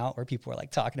come out where people are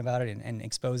like talking about it and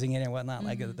exposing it and whatnot,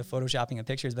 like the photoshopping of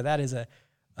pictures. But that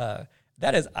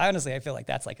is honestly, I feel like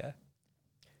that's like a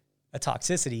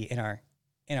toxicity in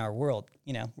our world,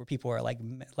 you know, where people are like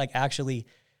actually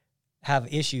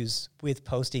have issues with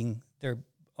posting their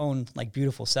own like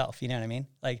beautiful self. You know what I mean?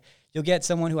 Like, you'll get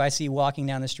someone who I see walking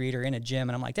down the street or in a gym,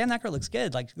 and I'm like, damn, that girl looks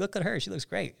good. Like, look at her. She looks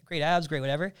great. Great abs, great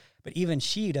whatever. But even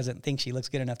she doesn't think she looks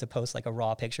good enough to post like a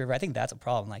raw picture of her. I think that's a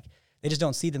problem. Like, they just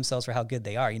don't see themselves for how good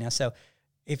they are, you know? So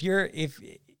if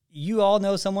you all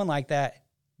know someone like that,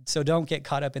 so don't get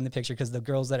caught up in the picture, because the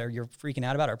girls that you're freaking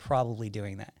out about are probably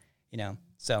doing that, you know?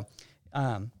 So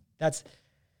I've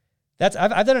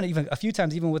done it even a few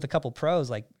times, even with a couple pros,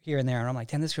 like here and there. And I'm like,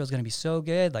 damn, this girl's going to be so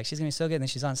good. Like, she's going to be so good. And then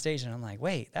she's on stage and I'm like,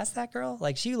 wait, that's that girl?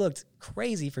 Like, she looked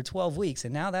crazy for 12 weeks.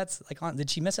 And now that's like, did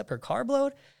she mess up her carb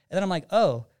load? And then I'm like,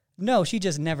 oh no, she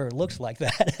just never looked like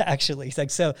that actually. It's like,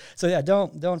 so yeah,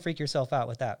 don't freak yourself out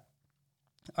with that.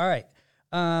 All right.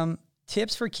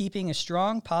 Tips for keeping a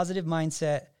strong, positive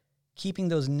mindset, keeping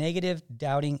those negative,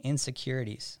 doubting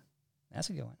insecurities.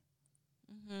 That's a good one.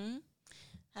 Mm-hmm.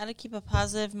 How to keep a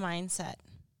positive mindset?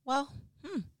 Well,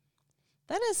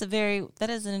 that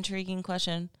is an intriguing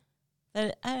question.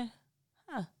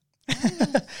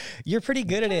 You're pretty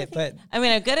good at it, but I'm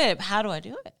good at it. How do I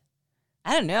do it?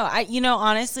 I don't know.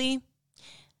 Honestly,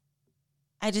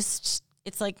 it's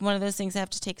like one of those things I have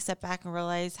to take a step back and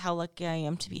realize how lucky I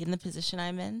am to be in the position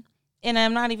I'm in. And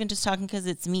I'm not even just talking because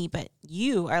it's me, but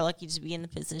you are lucky to be in the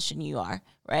position you are,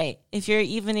 right? If you're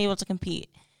even able to compete,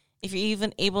 if you're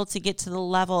even able to get to the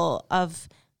level of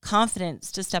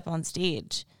confidence to step on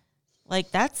stage,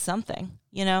 like, that's something,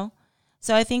 you know?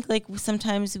 So I think like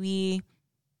sometimes we,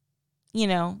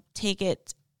 take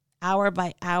it hour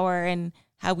by hour and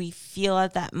how we feel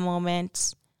at that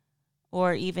moment,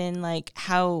 or even like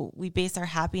how we base our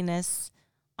happiness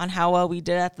on how well we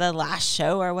did at the last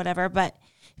show or whatever. But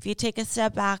if you take a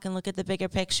step back and look at the bigger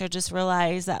picture, just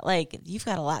realize that like you've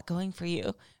got a lot going for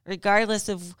you, regardless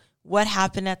of what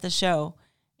happened at the show,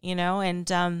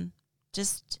 and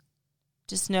just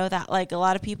know that like a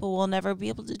lot of people will never be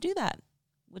able to do that,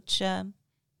 which, I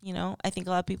think a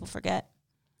lot of people forget.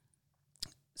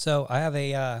 So I have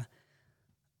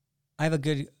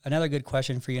another good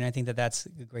question for you, and I think that's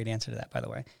a great answer to that, by the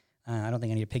way. I don't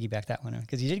think I need to piggyback that one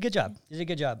because you did a good job.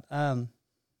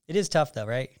 It is tough though,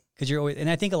 right? Because you're always, and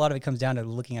I think a lot of it comes down to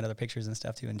looking at other pictures and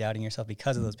stuff too, and doubting yourself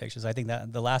because of those pictures. I think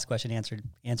that the last question answers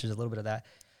a little bit of that.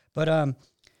 But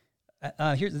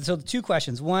so the two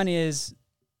questions. One is,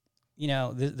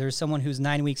 there's someone who's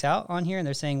 9 weeks out on here, and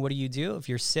they're saying, what do you do if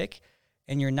you're sick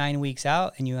and you're 9 weeks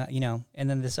out, and and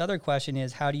then this other question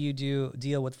is, how do you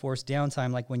deal with forced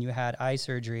downtime, like when you had eye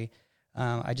surgery?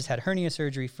 I just had hernia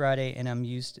surgery Friday, and I'm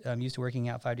used to working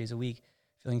out 5 days a week,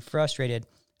 feeling frustrated.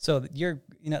 So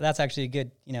that's actually a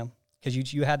good,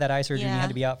 because you had that eye surgery and you had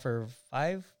to be out for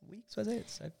 5 weeks, was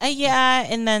it? Yeah,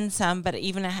 and then some, but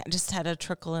even I just had a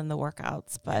trickle in the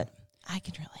workouts, but I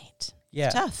can relate. Yeah.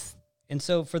 It's tough. And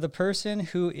so for the person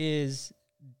who is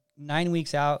 9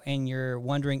 weeks out and you're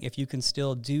wondering if you can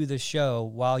still do the show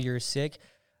while you're sick,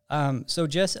 so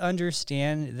just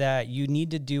understand that you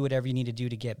need to do whatever you need to do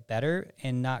to get better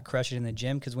and not crush it in the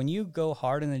gym. Because when you go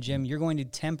hard in the gym, you're going to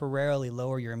temporarily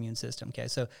lower your immune system. Okay,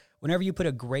 so whenever you put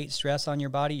a great stress on your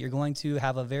body, you're going to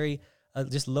have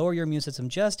just lower your immune system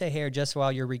just a hair, just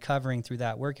while you're recovering through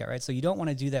that workout, right? So you don't want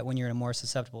to do that when you're in a more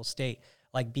susceptible state,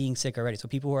 like being sick already. So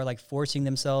people who are like forcing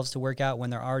themselves to work out when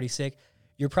they're already sick,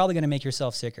 you're probably going to make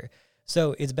yourself sicker.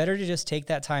 So it's better to just take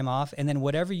that time off, and then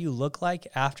whatever you look like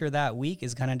after that week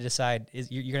is going to decide.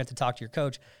 You're going to have to talk to your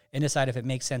coach and decide if it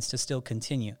makes sense to still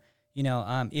continue.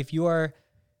 If you are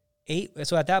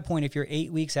so at that point, if you're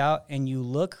 8 weeks out and you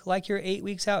look like you're 8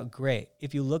 weeks out, great.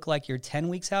 If you look like you're 10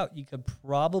 weeks out, you could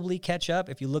probably catch up.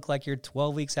 If you look like you're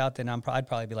 12 weeks out, then I'd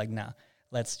probably be like, nah,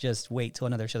 let's just wait till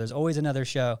another show. There's always another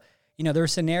show. There are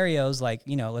scenarios like,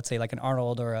 let's say like an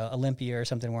Arnold or a Olympia or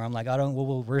something where I'm like,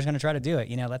 we're just going to try to do it,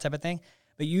 that type of thing.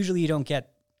 But usually you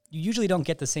usually don't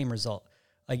get the same result.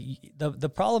 Like the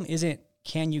problem isn't,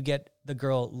 can you get the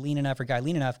girl lean enough or guy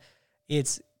lean enough?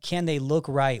 It's, can they look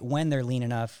right when they're lean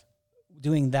enough,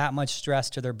 doing that much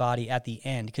stress to their body at the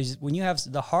end? Because when you have,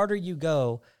 the harder you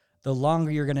go, the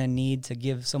longer you're going to need to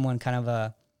give someone kind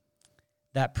of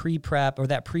that pre-prep or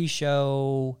that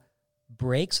pre-show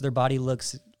break, so their body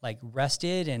looks like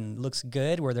rested and looks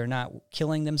good, where they're not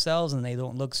killing themselves and they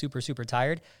don't look super, super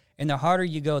tired. And the harder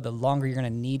you go, the longer you're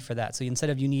going to need for that. So instead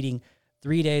of you needing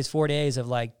 3 days, 4 days of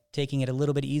like taking it a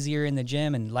little bit easier in the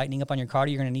gym and lightening up on your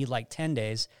cardio, you're going to need like 10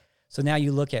 days. So now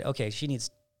you look at, okay, we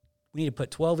need to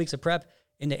put 12 weeks of prep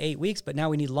into 8 weeks, but now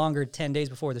we need longer 10 days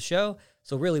before the show.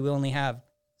 So really we only have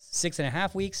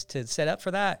 6.5 weeks to set up for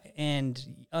that. And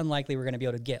unlikely we're going to be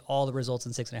able to get all the results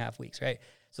in 6.5 weeks, right?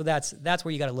 So that's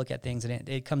where you got to look at things. And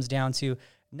it comes down to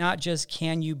not just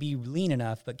can you be lean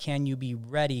enough, but can you be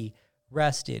ready,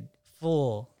 rested,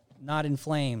 full, not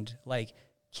inflamed? Like,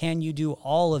 can you do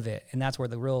all of it? And that's where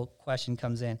the real question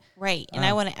comes in. Right. And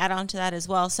I want to add on to that as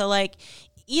well. So like,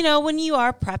 when you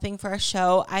are prepping for a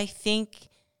show, I think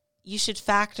you should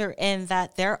factor in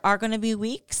that there are going to be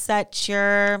weeks that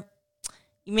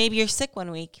maybe you're sick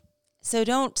one week. So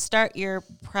don't start your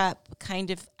prep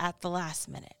kind of at the last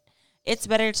minute. It's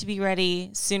better to be ready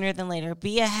sooner than later.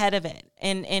 Be ahead of it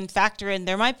and factor in.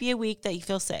 There might be a week that you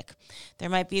feel sick. There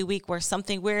might be a week where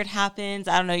something weird happens.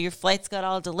 I don't know, your flights got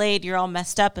all delayed. You're all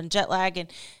messed up and jet lag. And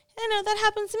that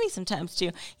happens to me sometimes too,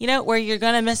 where you're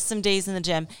going to miss some days in the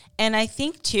gym. And I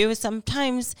think too,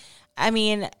 sometimes,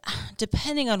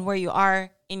 depending on where you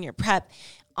are in your prep,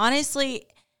 honestly,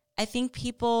 I think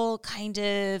people kind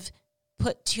of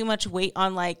put too much weight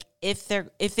on like if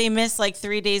they miss like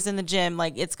 3 days in the gym,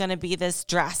 like it's going to be this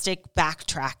drastic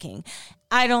backtracking.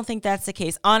 I don't think that's the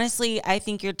case. Honestly, I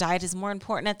think your diet is more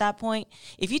important at that point.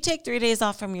 If you take 3 days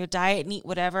off from your diet and eat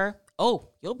whatever,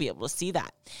 you'll be able to see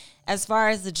that. As far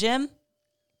as the gym,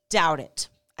 doubt it.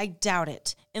 I doubt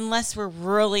it unless we're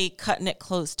really cutting it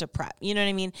close to prep. You know what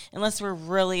I mean? Unless we're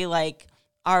really like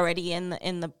already in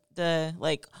the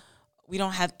like we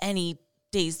don't have any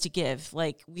days to give.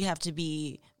 Like we're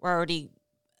already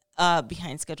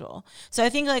behind schedule. So I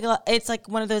think like it's like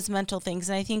one of those mental things.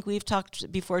 And I think we've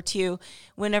talked before too,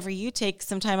 whenever you take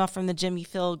some time off from the gym, you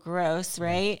feel gross,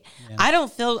 right? Yeah. I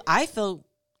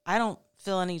don't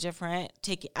feel any different.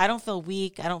 I don't feel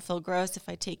weak. I don't feel gross if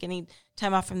I take any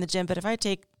time off from the gym. But if I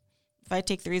take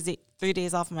 3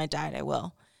 days off of my diet, I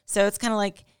will. So it's kind of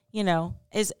like,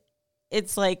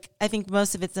 it's like, I think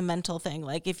most of it's a mental thing.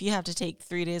 Like if you have to take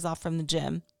 3 days off from the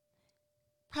gym,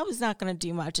 probably not going to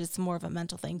do much. It's more of a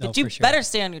mental thing. But you better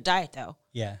stay on your diet though.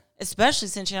 Yeah. Especially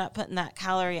since you're not putting that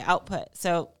calorie output.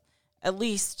 So at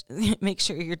least make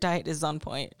sure your diet is on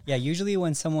point. Yeah, usually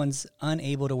when someone's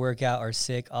unable to work out or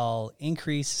sick, I'll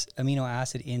increase amino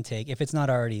acid intake if it's not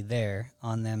already there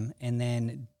on them, and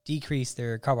then decrease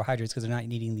their carbohydrates because they're not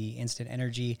needing the instant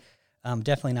energy.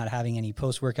 Definitely not having any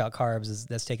post-workout carbs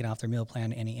that's taken off their meal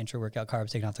plan, any intra-workout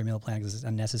carbs taken off their meal plan because it's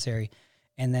unnecessary.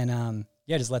 And then,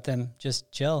 just let them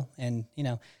just chill and,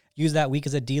 use that week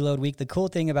as a deload week. The cool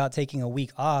thing about taking a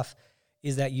week off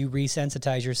is that you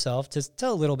resensitize yourself just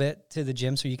a little bit to the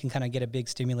gym so you can kind of get a big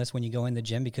stimulus when you go in the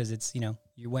gym because it's,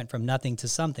 you went from nothing to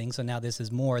something. So now this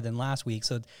is more than last week.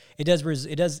 So it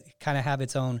does kind of have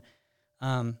its own,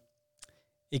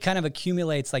 it kind of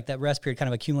accumulates, like that rest period kind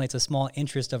of accumulates a small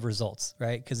interest of results,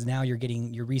 right? Because now you're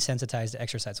resensitized to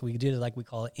exercise. So we did it like we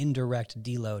call it indirect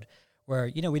deload where,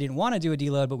 we didn't want to do a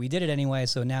deload, but we did it anyway.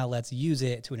 So now let's use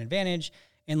it to an advantage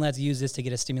and let's use this to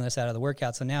get a stimulus out of the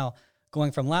workout. So now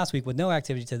going from last week with no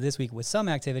activity to this week with some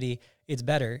activity, it's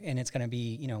better. And it's going to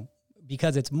be,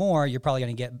 because it's more, you're probably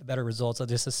going to get better results. So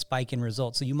just a spike in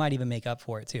results. So you might even make up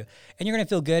for it too. And you're going to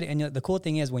feel good. And the cool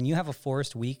thing is when you have a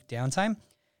forced week downtime,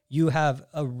 you have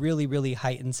a really, really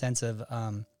heightened sense of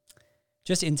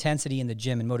just intensity in the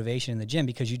gym and motivation in the gym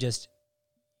because you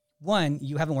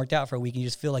haven't worked out for a week and you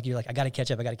just feel like I got to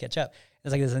catch up.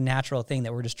 It's like there's a natural thing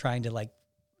that we're just trying to like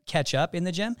catch up in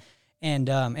the gym. And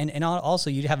also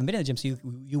you haven't been in the gym, so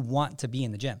you want to be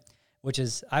in the gym, which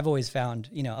is I've always found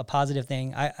a positive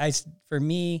thing. For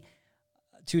me,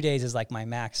 2 days is like my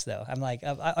max though. I'm like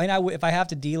if I have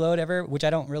to deload ever, which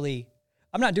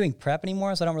I'm not doing prep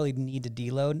anymore, so I don't really need to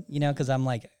deload, because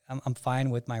I'm fine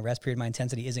with my rest period. My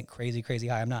intensity isn't crazy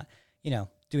high. I'm not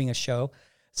doing a show.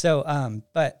 So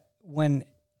but when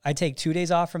I take 2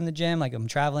 days off from the gym, like I'm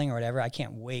traveling or whatever, I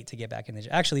can't wait to get back in the gym.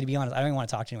 Actually, to be honest, I don't even want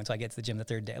to talk to anyone until I get to the gym the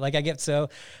third day. Like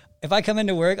if I come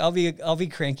into work, I'll be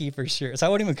cranky for sure. So I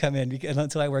won't even come in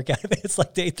until I work out. It's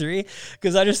like day 3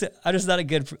 because I'm just not a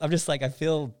good. I'm just like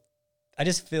I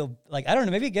just feel like I don't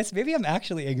know. Maybe I'm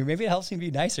actually angry. Maybe it helps me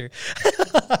be nicer.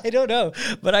 I don't know,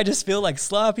 but I just feel like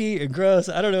sloppy and gross.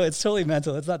 I don't know. It's totally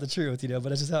mental. It's not the truth,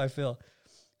 but it's just how I feel.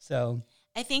 So.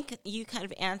 I think you kind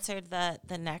of answered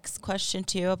the next question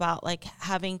too about like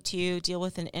having to deal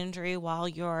with an injury while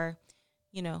you're,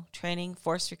 training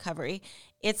forced recovery.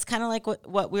 It's kind of like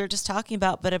what we were just talking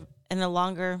about, but in a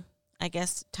longer, I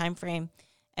guess, time frame.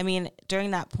 I mean,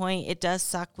 during that point, it does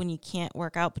suck when you can't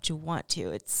work out, but you want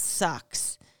to. It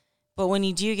sucks. But when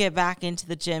you do get back into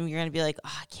the gym, you're going to be like,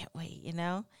 oh, I can't wait,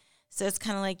 So it's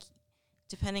kind of like,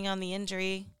 depending on the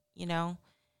injury,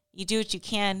 you do what you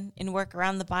can and work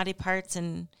around the body parts,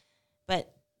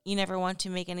 but you never want to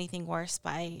make anything worse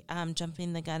by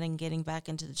jumping the gun and getting back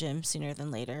into the gym sooner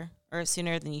than later, or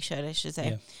sooner than you should, I should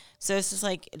say. Yeah. So it's just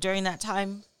like during that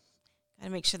time, got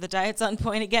to make sure the diet's on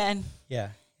point again. Yeah.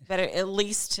 Better at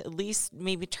least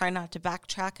maybe try not to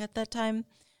backtrack at that time,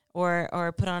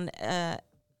 or put on an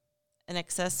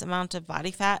excess amount of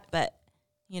body fat, but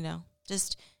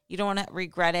just. You don't want to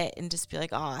regret it and just be like,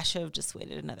 oh, I should have just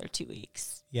waited another 2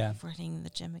 weeks before hitting the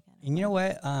gym again. And you know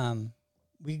what?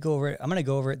 We go over it. I'm going to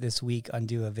go over it this week and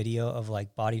do a video of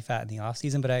like body fat in the off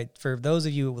season. But for those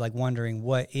of you like wondering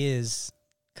what is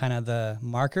kind of the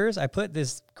markers, I put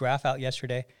this graph out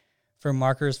yesterday for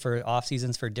markers for off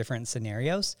seasons for different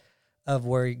scenarios of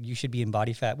where you should be in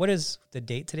body fat. What is the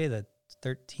date today? The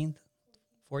 13th,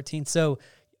 14th. So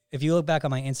if you look back on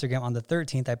my Instagram on the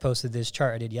 13th, I posted this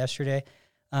chart I did yesterday.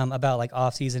 About like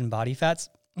off-season body fats.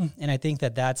 And I think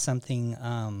that's something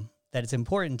that it's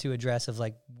important to address of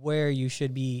like where you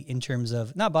should be in terms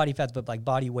of not body fats, but like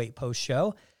body weight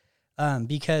post-show.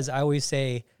 Because I always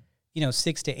say,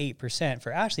 6 to 8%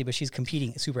 for Ashley, but she's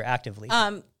competing super actively.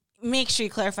 Make sure you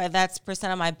clarify that's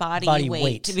percent of my body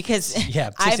weight. Because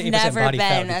I've never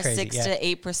been a 6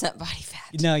 to 8% body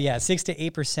fat. No, 6 to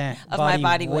 8% of my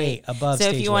body weight above so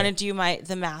stage if you weight. want to do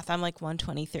the math, I'm like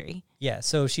 123. Yeah,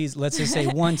 so let's just say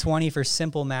 120 for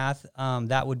simple math.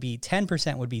 That would be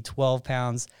 10% would be 12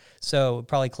 pounds. So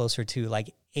probably closer to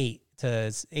like 8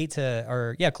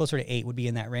 to closer to 8 would be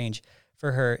in that range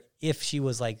for her if she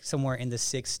was like somewhere in the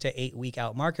 6 to 8 week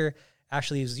out marker.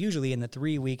 Ashley is usually in the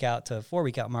 3 week out to 4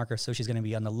 week out marker, so she's going to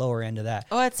be on the lower end of that.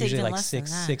 Oh, it's usually even like less than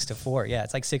that. 6 to 4. Yeah,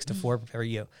 it's like 6 to 4 for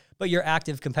you. But you're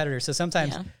active competitor, so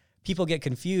sometimes people get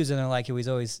confused and they're like, he was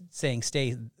always saying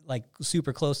stay like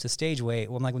super close to stage weight.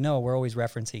 Well, I'm like, well, no, we're always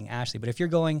referencing Ashley. But if you're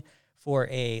going for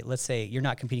let's say you're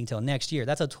not competing till next year,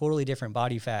 that's a totally different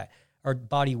body fat or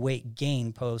body weight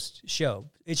gain post show.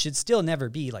 It should still never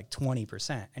be like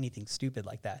 20%, anything stupid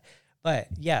like that. But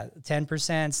yeah, 10%,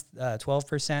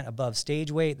 12% above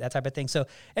stage weight, that type of thing. So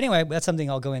anyway, that's something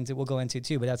we'll go into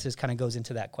too, but that just kind of goes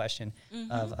into that question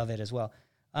of it as well.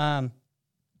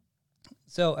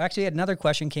 So actually another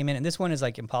question came in, and this one is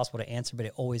like impossible to answer, but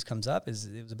it always comes up, it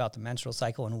was about the menstrual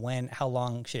cycle and how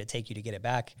long should it take you to get it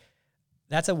back?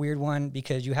 That's a weird one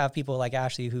because you have people like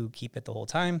Ashley who keep it the whole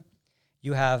time.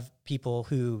 You have people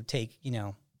who take,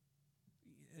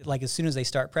 like as soon as they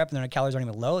start prep and their calories aren't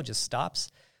even low, it just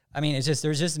stops. I mean,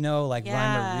 there's just no like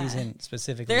rhyme or reason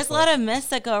specifically. There's a lot of myths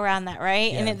that go around that,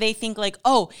 right? Yeah. And they think like,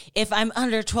 oh, if I'm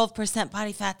under 12%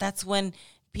 body fat, that's when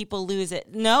people lose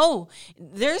it. No,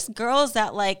 there's girls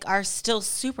that like are still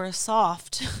super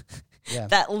soft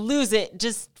that lose it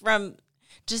just from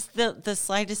just the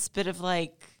slightest bit of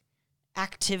like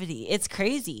activity. It's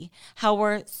crazy how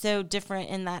we're so different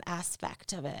in that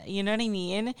aspect of it. You know what I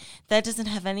mean? That doesn't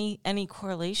have any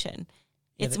correlation.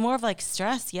 It's more of like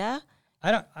stress. Yeah.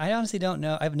 I honestly don't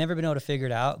know. I've never been able to figure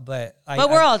it out, but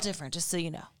we're all different, just so you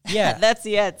know. Yeah. That's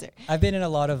the answer. I've been in a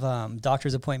lot of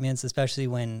doctor's appointments, especially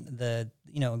when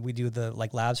we do the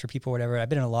like labs for people or whatever. I've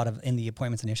been in the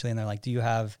appointments initially, and they're like, do you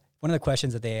have, one of the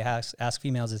questions that they ask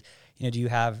females is, do you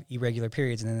have irregular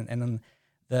periods? And then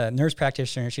the nurse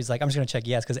practitioner, she's like, I'm just going to check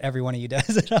yes, because every one of you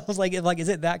does. And I was like, is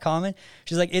it that common?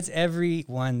 She's like, it's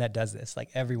everyone that does this. Like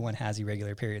everyone has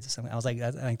irregular periods or something. I was like,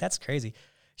 that's crazy.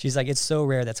 She's like, it's so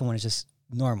rare that someone is just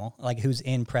normal, like who's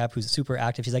in prep, who's super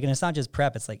active. She's like, and it's not just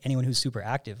prep, it's like anyone who's super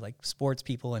active, like sports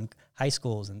people and high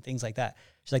schools and things like that.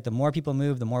 She's like, the more people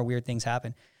move, the more weird things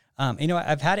happen.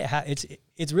 I've had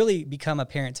it's really become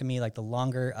apparent to me, like the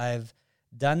longer I've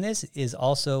done this is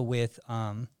also with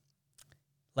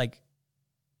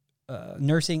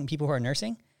nursing, people who are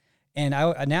nursing. And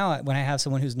now when I have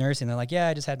someone who's nursing, they're like, yeah,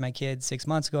 I just had my kid 6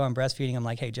 months ago, I'm breastfeeding. I'm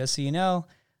like, hey, just so you know,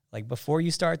 like before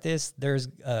you start this, there's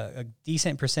a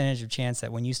decent percentage of chance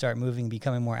that when you start moving,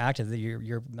 becoming more active, that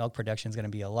your milk production is going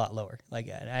to be a lot lower. Like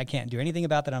I can't do anything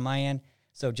about that on my end.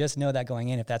 So just know that going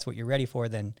in, if that's what you're ready for,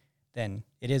 then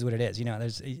it is what it is.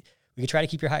 We could try to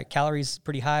keep your calories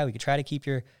pretty high. We could try to keep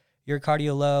your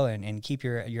cardio low and keep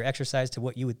your exercise to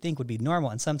what you would think would be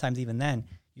normal. And sometimes even then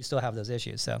you still have those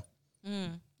issues. So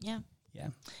yeah,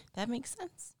 that makes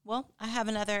sense. Well, I have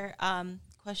another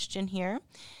question here.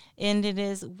 And it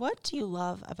is, what do you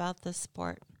love about the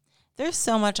sport? There's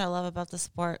so much I love about the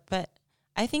sport, but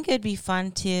I think it'd be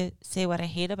fun to say what I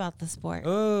hate about the sport.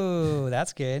 Oh,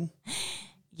 that's good.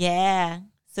 Yeah.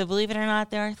 So believe it or not,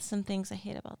 there are some things I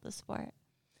hate about the sport.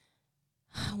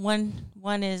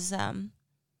 One is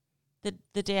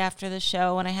the day after the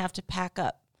show when I have to pack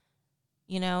up,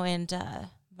 and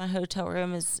my hotel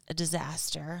room is a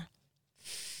disaster.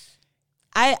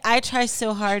 I try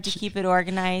so hard to keep it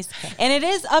organized, and it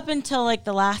is up until like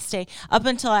the last day, up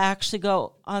until I actually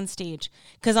go on stage.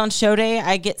 Because on show day,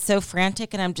 I get so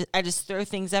frantic and I just throw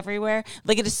things everywhere.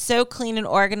 Like it is so clean and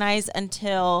organized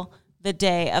until the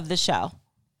day of the show.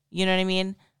 You know what I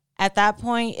mean? At that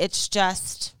point, it's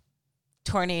just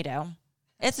tornado.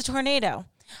 It's a tornado.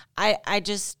 I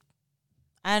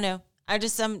don't know.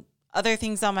 Some other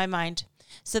things on my mind.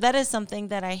 So that is something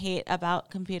that I hate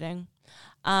about competing.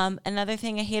 Another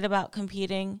thing I hate about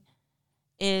competing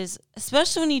is,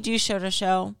 especially when you do show to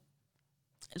show,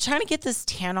 trying to get this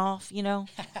tan off,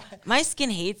 my skin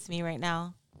hates me right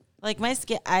now. Like my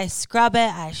skin, I scrub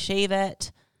it, I shave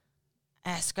it,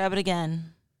 I scrub it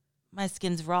again. My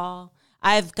skin's raw.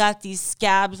 I've got these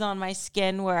scabs on my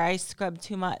skin where I scrub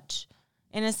too much,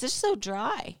 and it's just so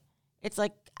dry. It's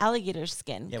like alligator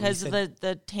skin because of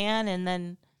the tan, and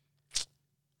then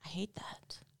I hate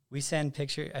that. I send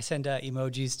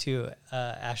emojis to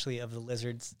Ashley of the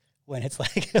lizards when it's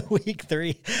like week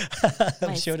 3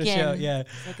 of show to show. Yeah,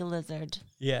 it's like a lizard.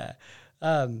 Yeah.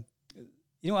 I'm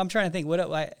trying to think what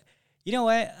I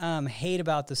hate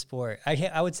about the sport.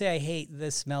 I would say I hate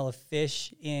the smell of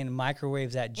fish in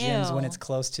microwaves at gyms when it's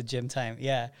close to gym time.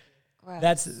 Yeah.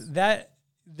 Gross.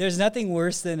 There's nothing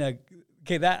worse than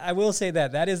I will say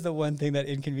that is the one thing that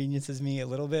inconveniences me a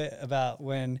little bit about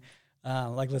when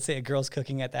let's say a girl's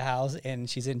cooking at the house and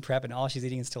she's in prep and all she's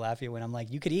eating is tilapia, when I'm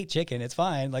like, you could eat chicken, it's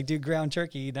fine. Like do ground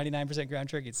turkey, 99% ground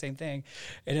turkey, it's the same thing.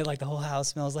 And it the whole house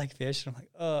smells like fish. And I'm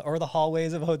like, or the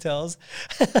hallways of hotels.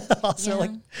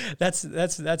 Also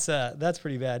that's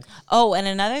pretty bad. Oh, and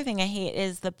another thing I hate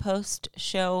is the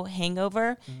post-show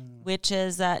hangover, which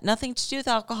is nothing to do with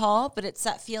alcohol, but it's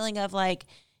that feeling of like,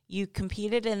 you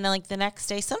competed, and then like the next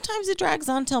day, sometimes it drags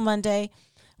on till Monday,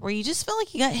 where you just feel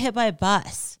like you got hit by a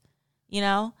bus, you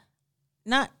know,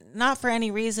 not for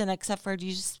any reason except for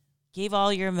you just gave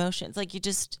all your emotions, like you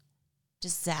just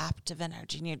zapped of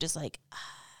energy, and you're just like, ah.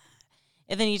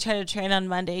 And then you try to train on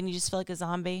Monday, and you just feel like a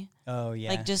zombie. Oh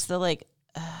yeah, like just the like,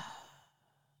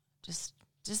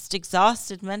 just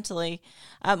exhausted mentally,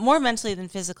 more mentally than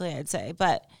physically, I'd say,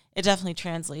 but it definitely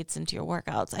translates into your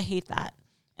workouts. I hate that.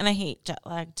 And I hate jet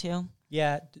lag too.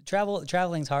 Yeah,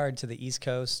 traveling's hard to the East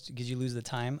Coast because you lose the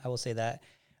time. I will say that.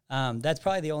 That's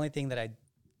probably the only thing that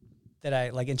I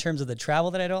like in terms of the travel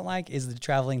that I don't like is the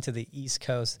traveling to the East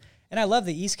Coast. And I love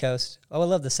the East Coast. Oh, I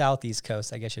love the Southeast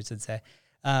Coast, I guess you should say.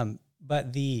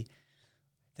 But the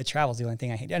travel's the only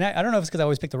thing I hate. And I don't know if it's because I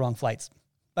always pick the wrong flights,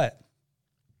 but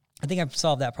I think I've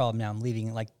solved that problem now. I'm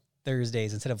leaving like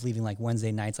Thursdays instead of leaving like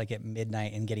Wednesday nights, like at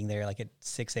midnight and getting there like at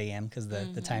 6 a.m. because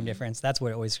the time difference. That's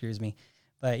what always screws me.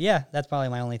 But yeah, that's probably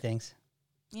my only things.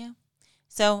 Yeah.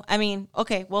 So, I mean,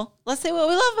 okay, well, let's say what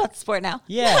we love about the sport now.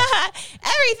 Yeah.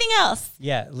 Everything else.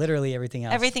 Yeah, literally everything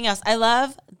else. Everything else. I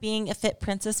love being a fit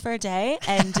princess for a day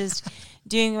and just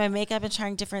doing my makeup and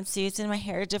trying different suits and my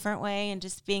hair a different way and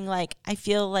just being like, I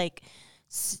feel like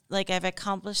I've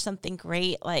accomplished something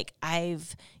great. Like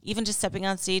I've even just stepping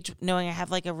on stage, knowing I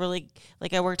have like a really,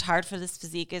 like I worked hard for this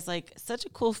physique is like such a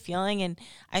cool feeling. And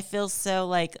I feel so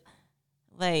like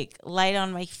light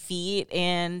on my feet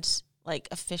and like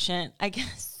efficient, I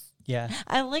guess. Yeah.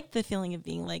 I like the feeling of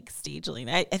being like stage lean.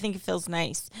 I think it feels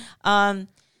nice.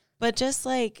 But just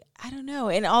like, I don't know.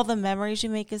 And all the memories you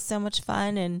make is so much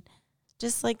fun. And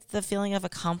just like the feeling of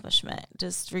accomplishment,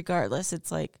 just regardless,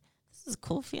 it's like, this is a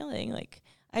cool feeling. Like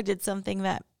I did something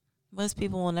that most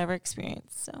people will never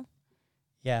experience. So,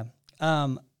 yeah.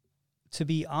 To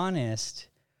be honest,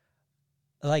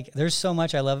 like there's so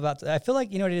much I love about, I feel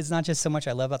like, you know, it's not just so much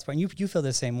I love about sport. And you feel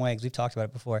the same way because we've talked about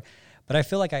it before, but I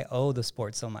feel like I owe the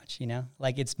sport so much, you know,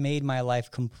 like it's made my life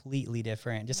completely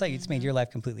different, just like it's made your life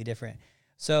completely different.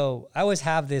 So I always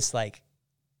have this, like,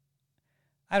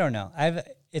 I don't know.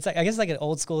 It's like, I guess it's like an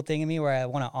old school thing in me where I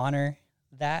want to honor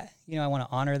that, you know, I want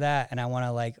to honor that. And I want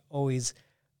to like always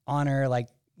honor like,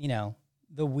 you know,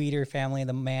 the Weider family,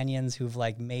 the Manions who've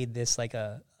like made this like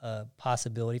a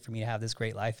possibility for me to have this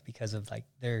great life because of like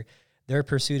their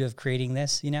pursuit of creating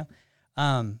this, you know?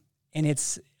 And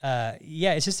it's,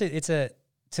 it's just, to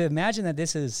imagine that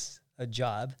this is a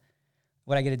job,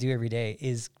 what I get to do every day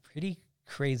is pretty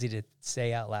crazy to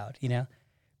say out loud, you know,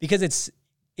 because it's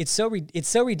so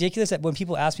ridiculous that when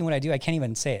people ask me what I do, I can't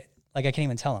even say it. Like I can't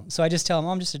even tell them. So I just tell them,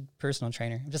 oh, I'm just a personal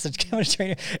trainer. I'm just a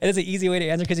trainer. And it's an easy way to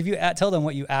answer. Cause if you tell them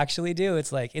what you actually do,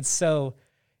 it's like, it's so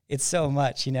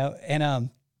much, you know?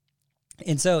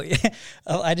 And so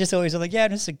I just always am like, yeah, I'm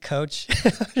just a coach,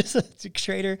 just a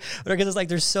trainer. But because it's like,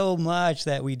 there's so much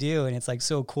that we do and it's like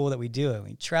so cool that we do it.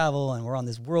 We travel and we're on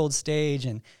this world stage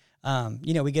and,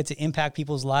 you know, we get to impact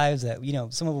people's lives that, you know,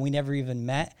 some of them we never even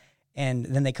met. And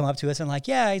then they come up to us and like,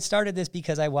 yeah, I started this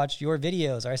because I watched your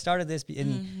videos, or I started this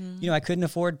and, you know, I couldn't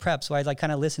afford prep. So I like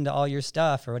kind of listened to all your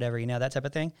stuff or whatever, you know, that type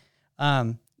of thing.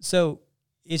 So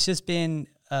it's just been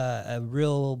a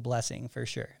real blessing for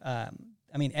sure.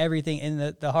 I mean, everything,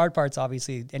 and the hard parts,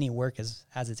 obviously, any work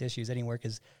has its issues. Any work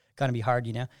is going to be hard,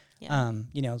 you know? Yeah.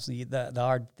 You know, so the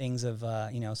hard things of,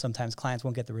 you know, sometimes clients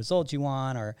won't get the results you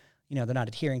want, or, you know, they're not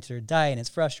adhering to their diet and it's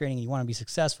frustrating and you want to be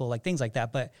successful, like things like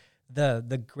that. But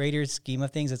the greater scheme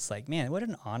of things, it's like, man, what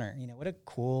an honor, you know, what a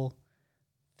cool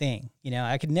thing. You know,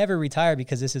 I could never retire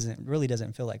because this really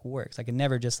doesn't feel like work. So I could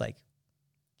never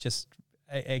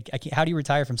I can't, how do you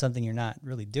retire from something you're not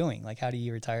really doing? Like, how do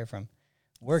you retire from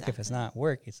work if it's not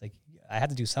work? It's like, I had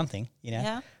to do something, you know?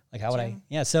 Yeah. Like, how would I?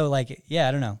 Yeah. So like, yeah,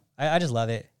 I don't know. I just love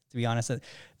it, to be honest.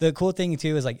 The cool thing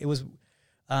too is like, it was,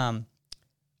 I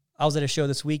was at a show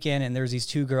this weekend and there was these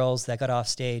two girls that got off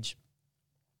stage.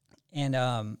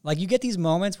 And like you get these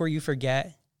moments where you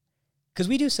forget, because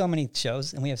we do so many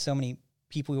shows and we have so many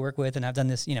people we work with, and I've done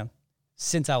this, you know,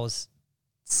 since I was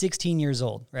 16 years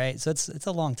old, right? So it's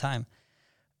a long time.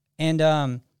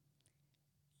 And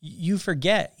you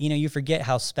forget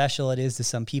how special it is to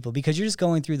some people because you're just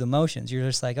going through the motions. You're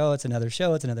just like, oh, it's another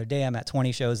show, it's another day. I'm at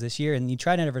 20 shows this year, and you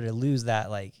try never to lose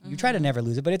that. Like you try to never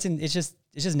lose it, but it's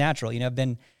just natural. You know,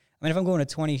 if I'm going to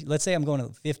 20, let's say I'm going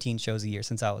to 15 shows a year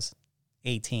since I was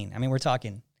 18. I mean, we're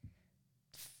talking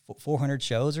 400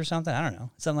 shows or something. I don't know,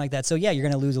 something like that. So yeah, you're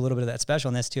going to lose a little bit of that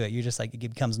specialness to it. You're just like, it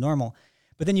becomes normal.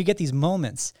 But then you get these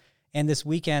moments. And this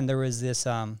weekend there was this,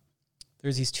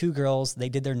 there's these two girls, they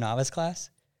did their novice class,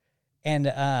 and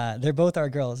they're both our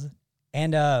girls.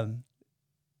 And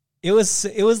it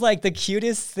was like the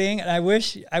cutest thing. And I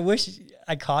wish I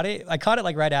I caught it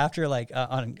like right after, like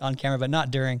on camera, but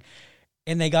not during.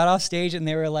 And they got off stage and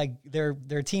they were like their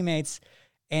teammates,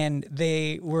 and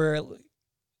they were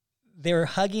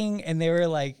hugging and they were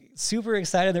like super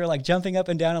excited. They were like jumping up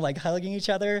and down and like hugging each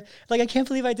other. Like, I can't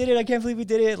believe I did it. I can't believe we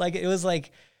did it. Like, it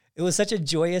was such a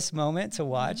joyous moment to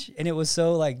watch. And it was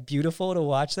so like beautiful to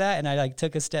watch that. And I like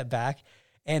took a step back,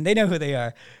 and they know who they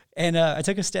are. And I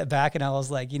took a step back and I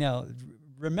was like,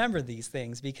 remember these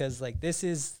things, because like this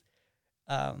is,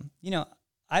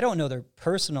 I don't know their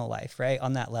personal life, right,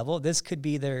 on that level. This could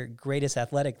be their greatest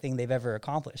athletic thing they've ever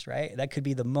accomplished, right? That could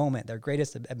be the moment, their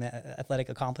greatest athletic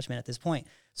accomplishment at this point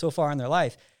so far in their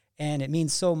life. And it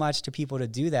means so much to people to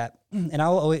do that. And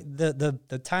I'll always,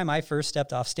 the time I first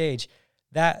stepped off stage,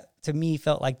 that to me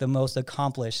felt like the most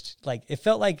accomplished. Like, it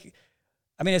felt like,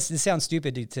 I mean, it sounds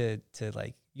stupid to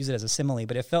like use it as a simile,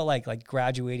 but it felt like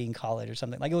graduating college or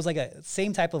something. Like, it was like a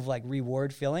same type of like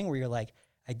reward feeling where you're like,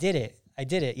 I did it,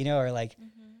 or like,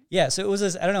 yeah. So it was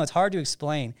this, I don't know, it's hard to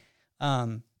explain.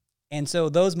 And so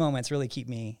those moments really keep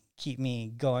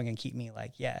me going and keep me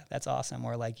like, yeah, that's awesome.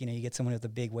 Or like, you get someone with a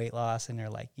big weight loss and they're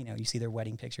like, you see their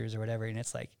wedding pictures or whatever. And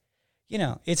it's like,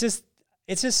 it's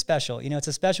just special. It's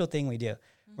a special thing we do.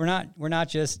 Mm-hmm. We're not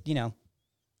just,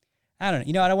 I don't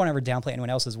know, I don't want to ever downplay anyone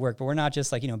else's work, but we're not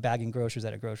just like, bagging groceries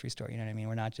at a grocery store. You know what I mean?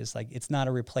 We're not just like, it's not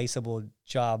a replaceable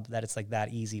job that it's like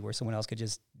that easy where someone else could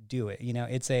just do it.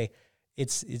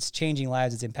 It's changing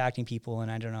lives. It's impacting people.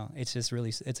 And I don't know, it's just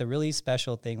really, it's a really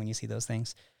special thing when you see those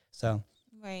things. So.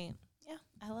 Right. Yeah.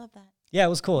 I love that. Yeah. It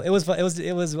was cool. It was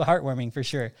heartwarming for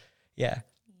sure. Yeah.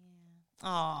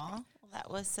 Aw, well, that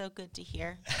was so good to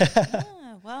hear.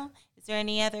 Well, is there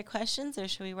any other questions, or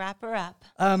should we wrap her up?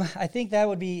 I think that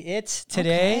would be it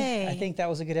today. Okay. I think that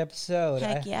was a good episode.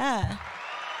 Heck yeah.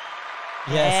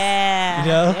 Yes.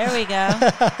 Yeah. There we go.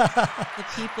 The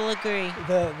people agree.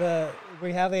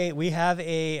 We have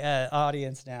a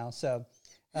audience now. So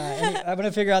I'm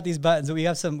gonna figure out these buttons. We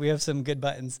have some good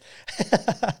buttons.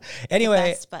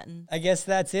 Anyway, best button. I guess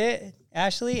that's it.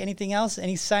 Ashley, anything else?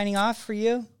 Any signing off for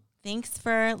you? Thanks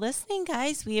for listening,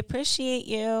 guys. We appreciate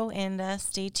you, and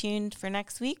stay tuned for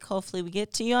next week. Hopefully we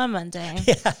get to you on Monday.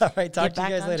 Yeah. All right. Talk to you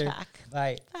guys later. Track.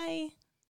 Bye. Bye.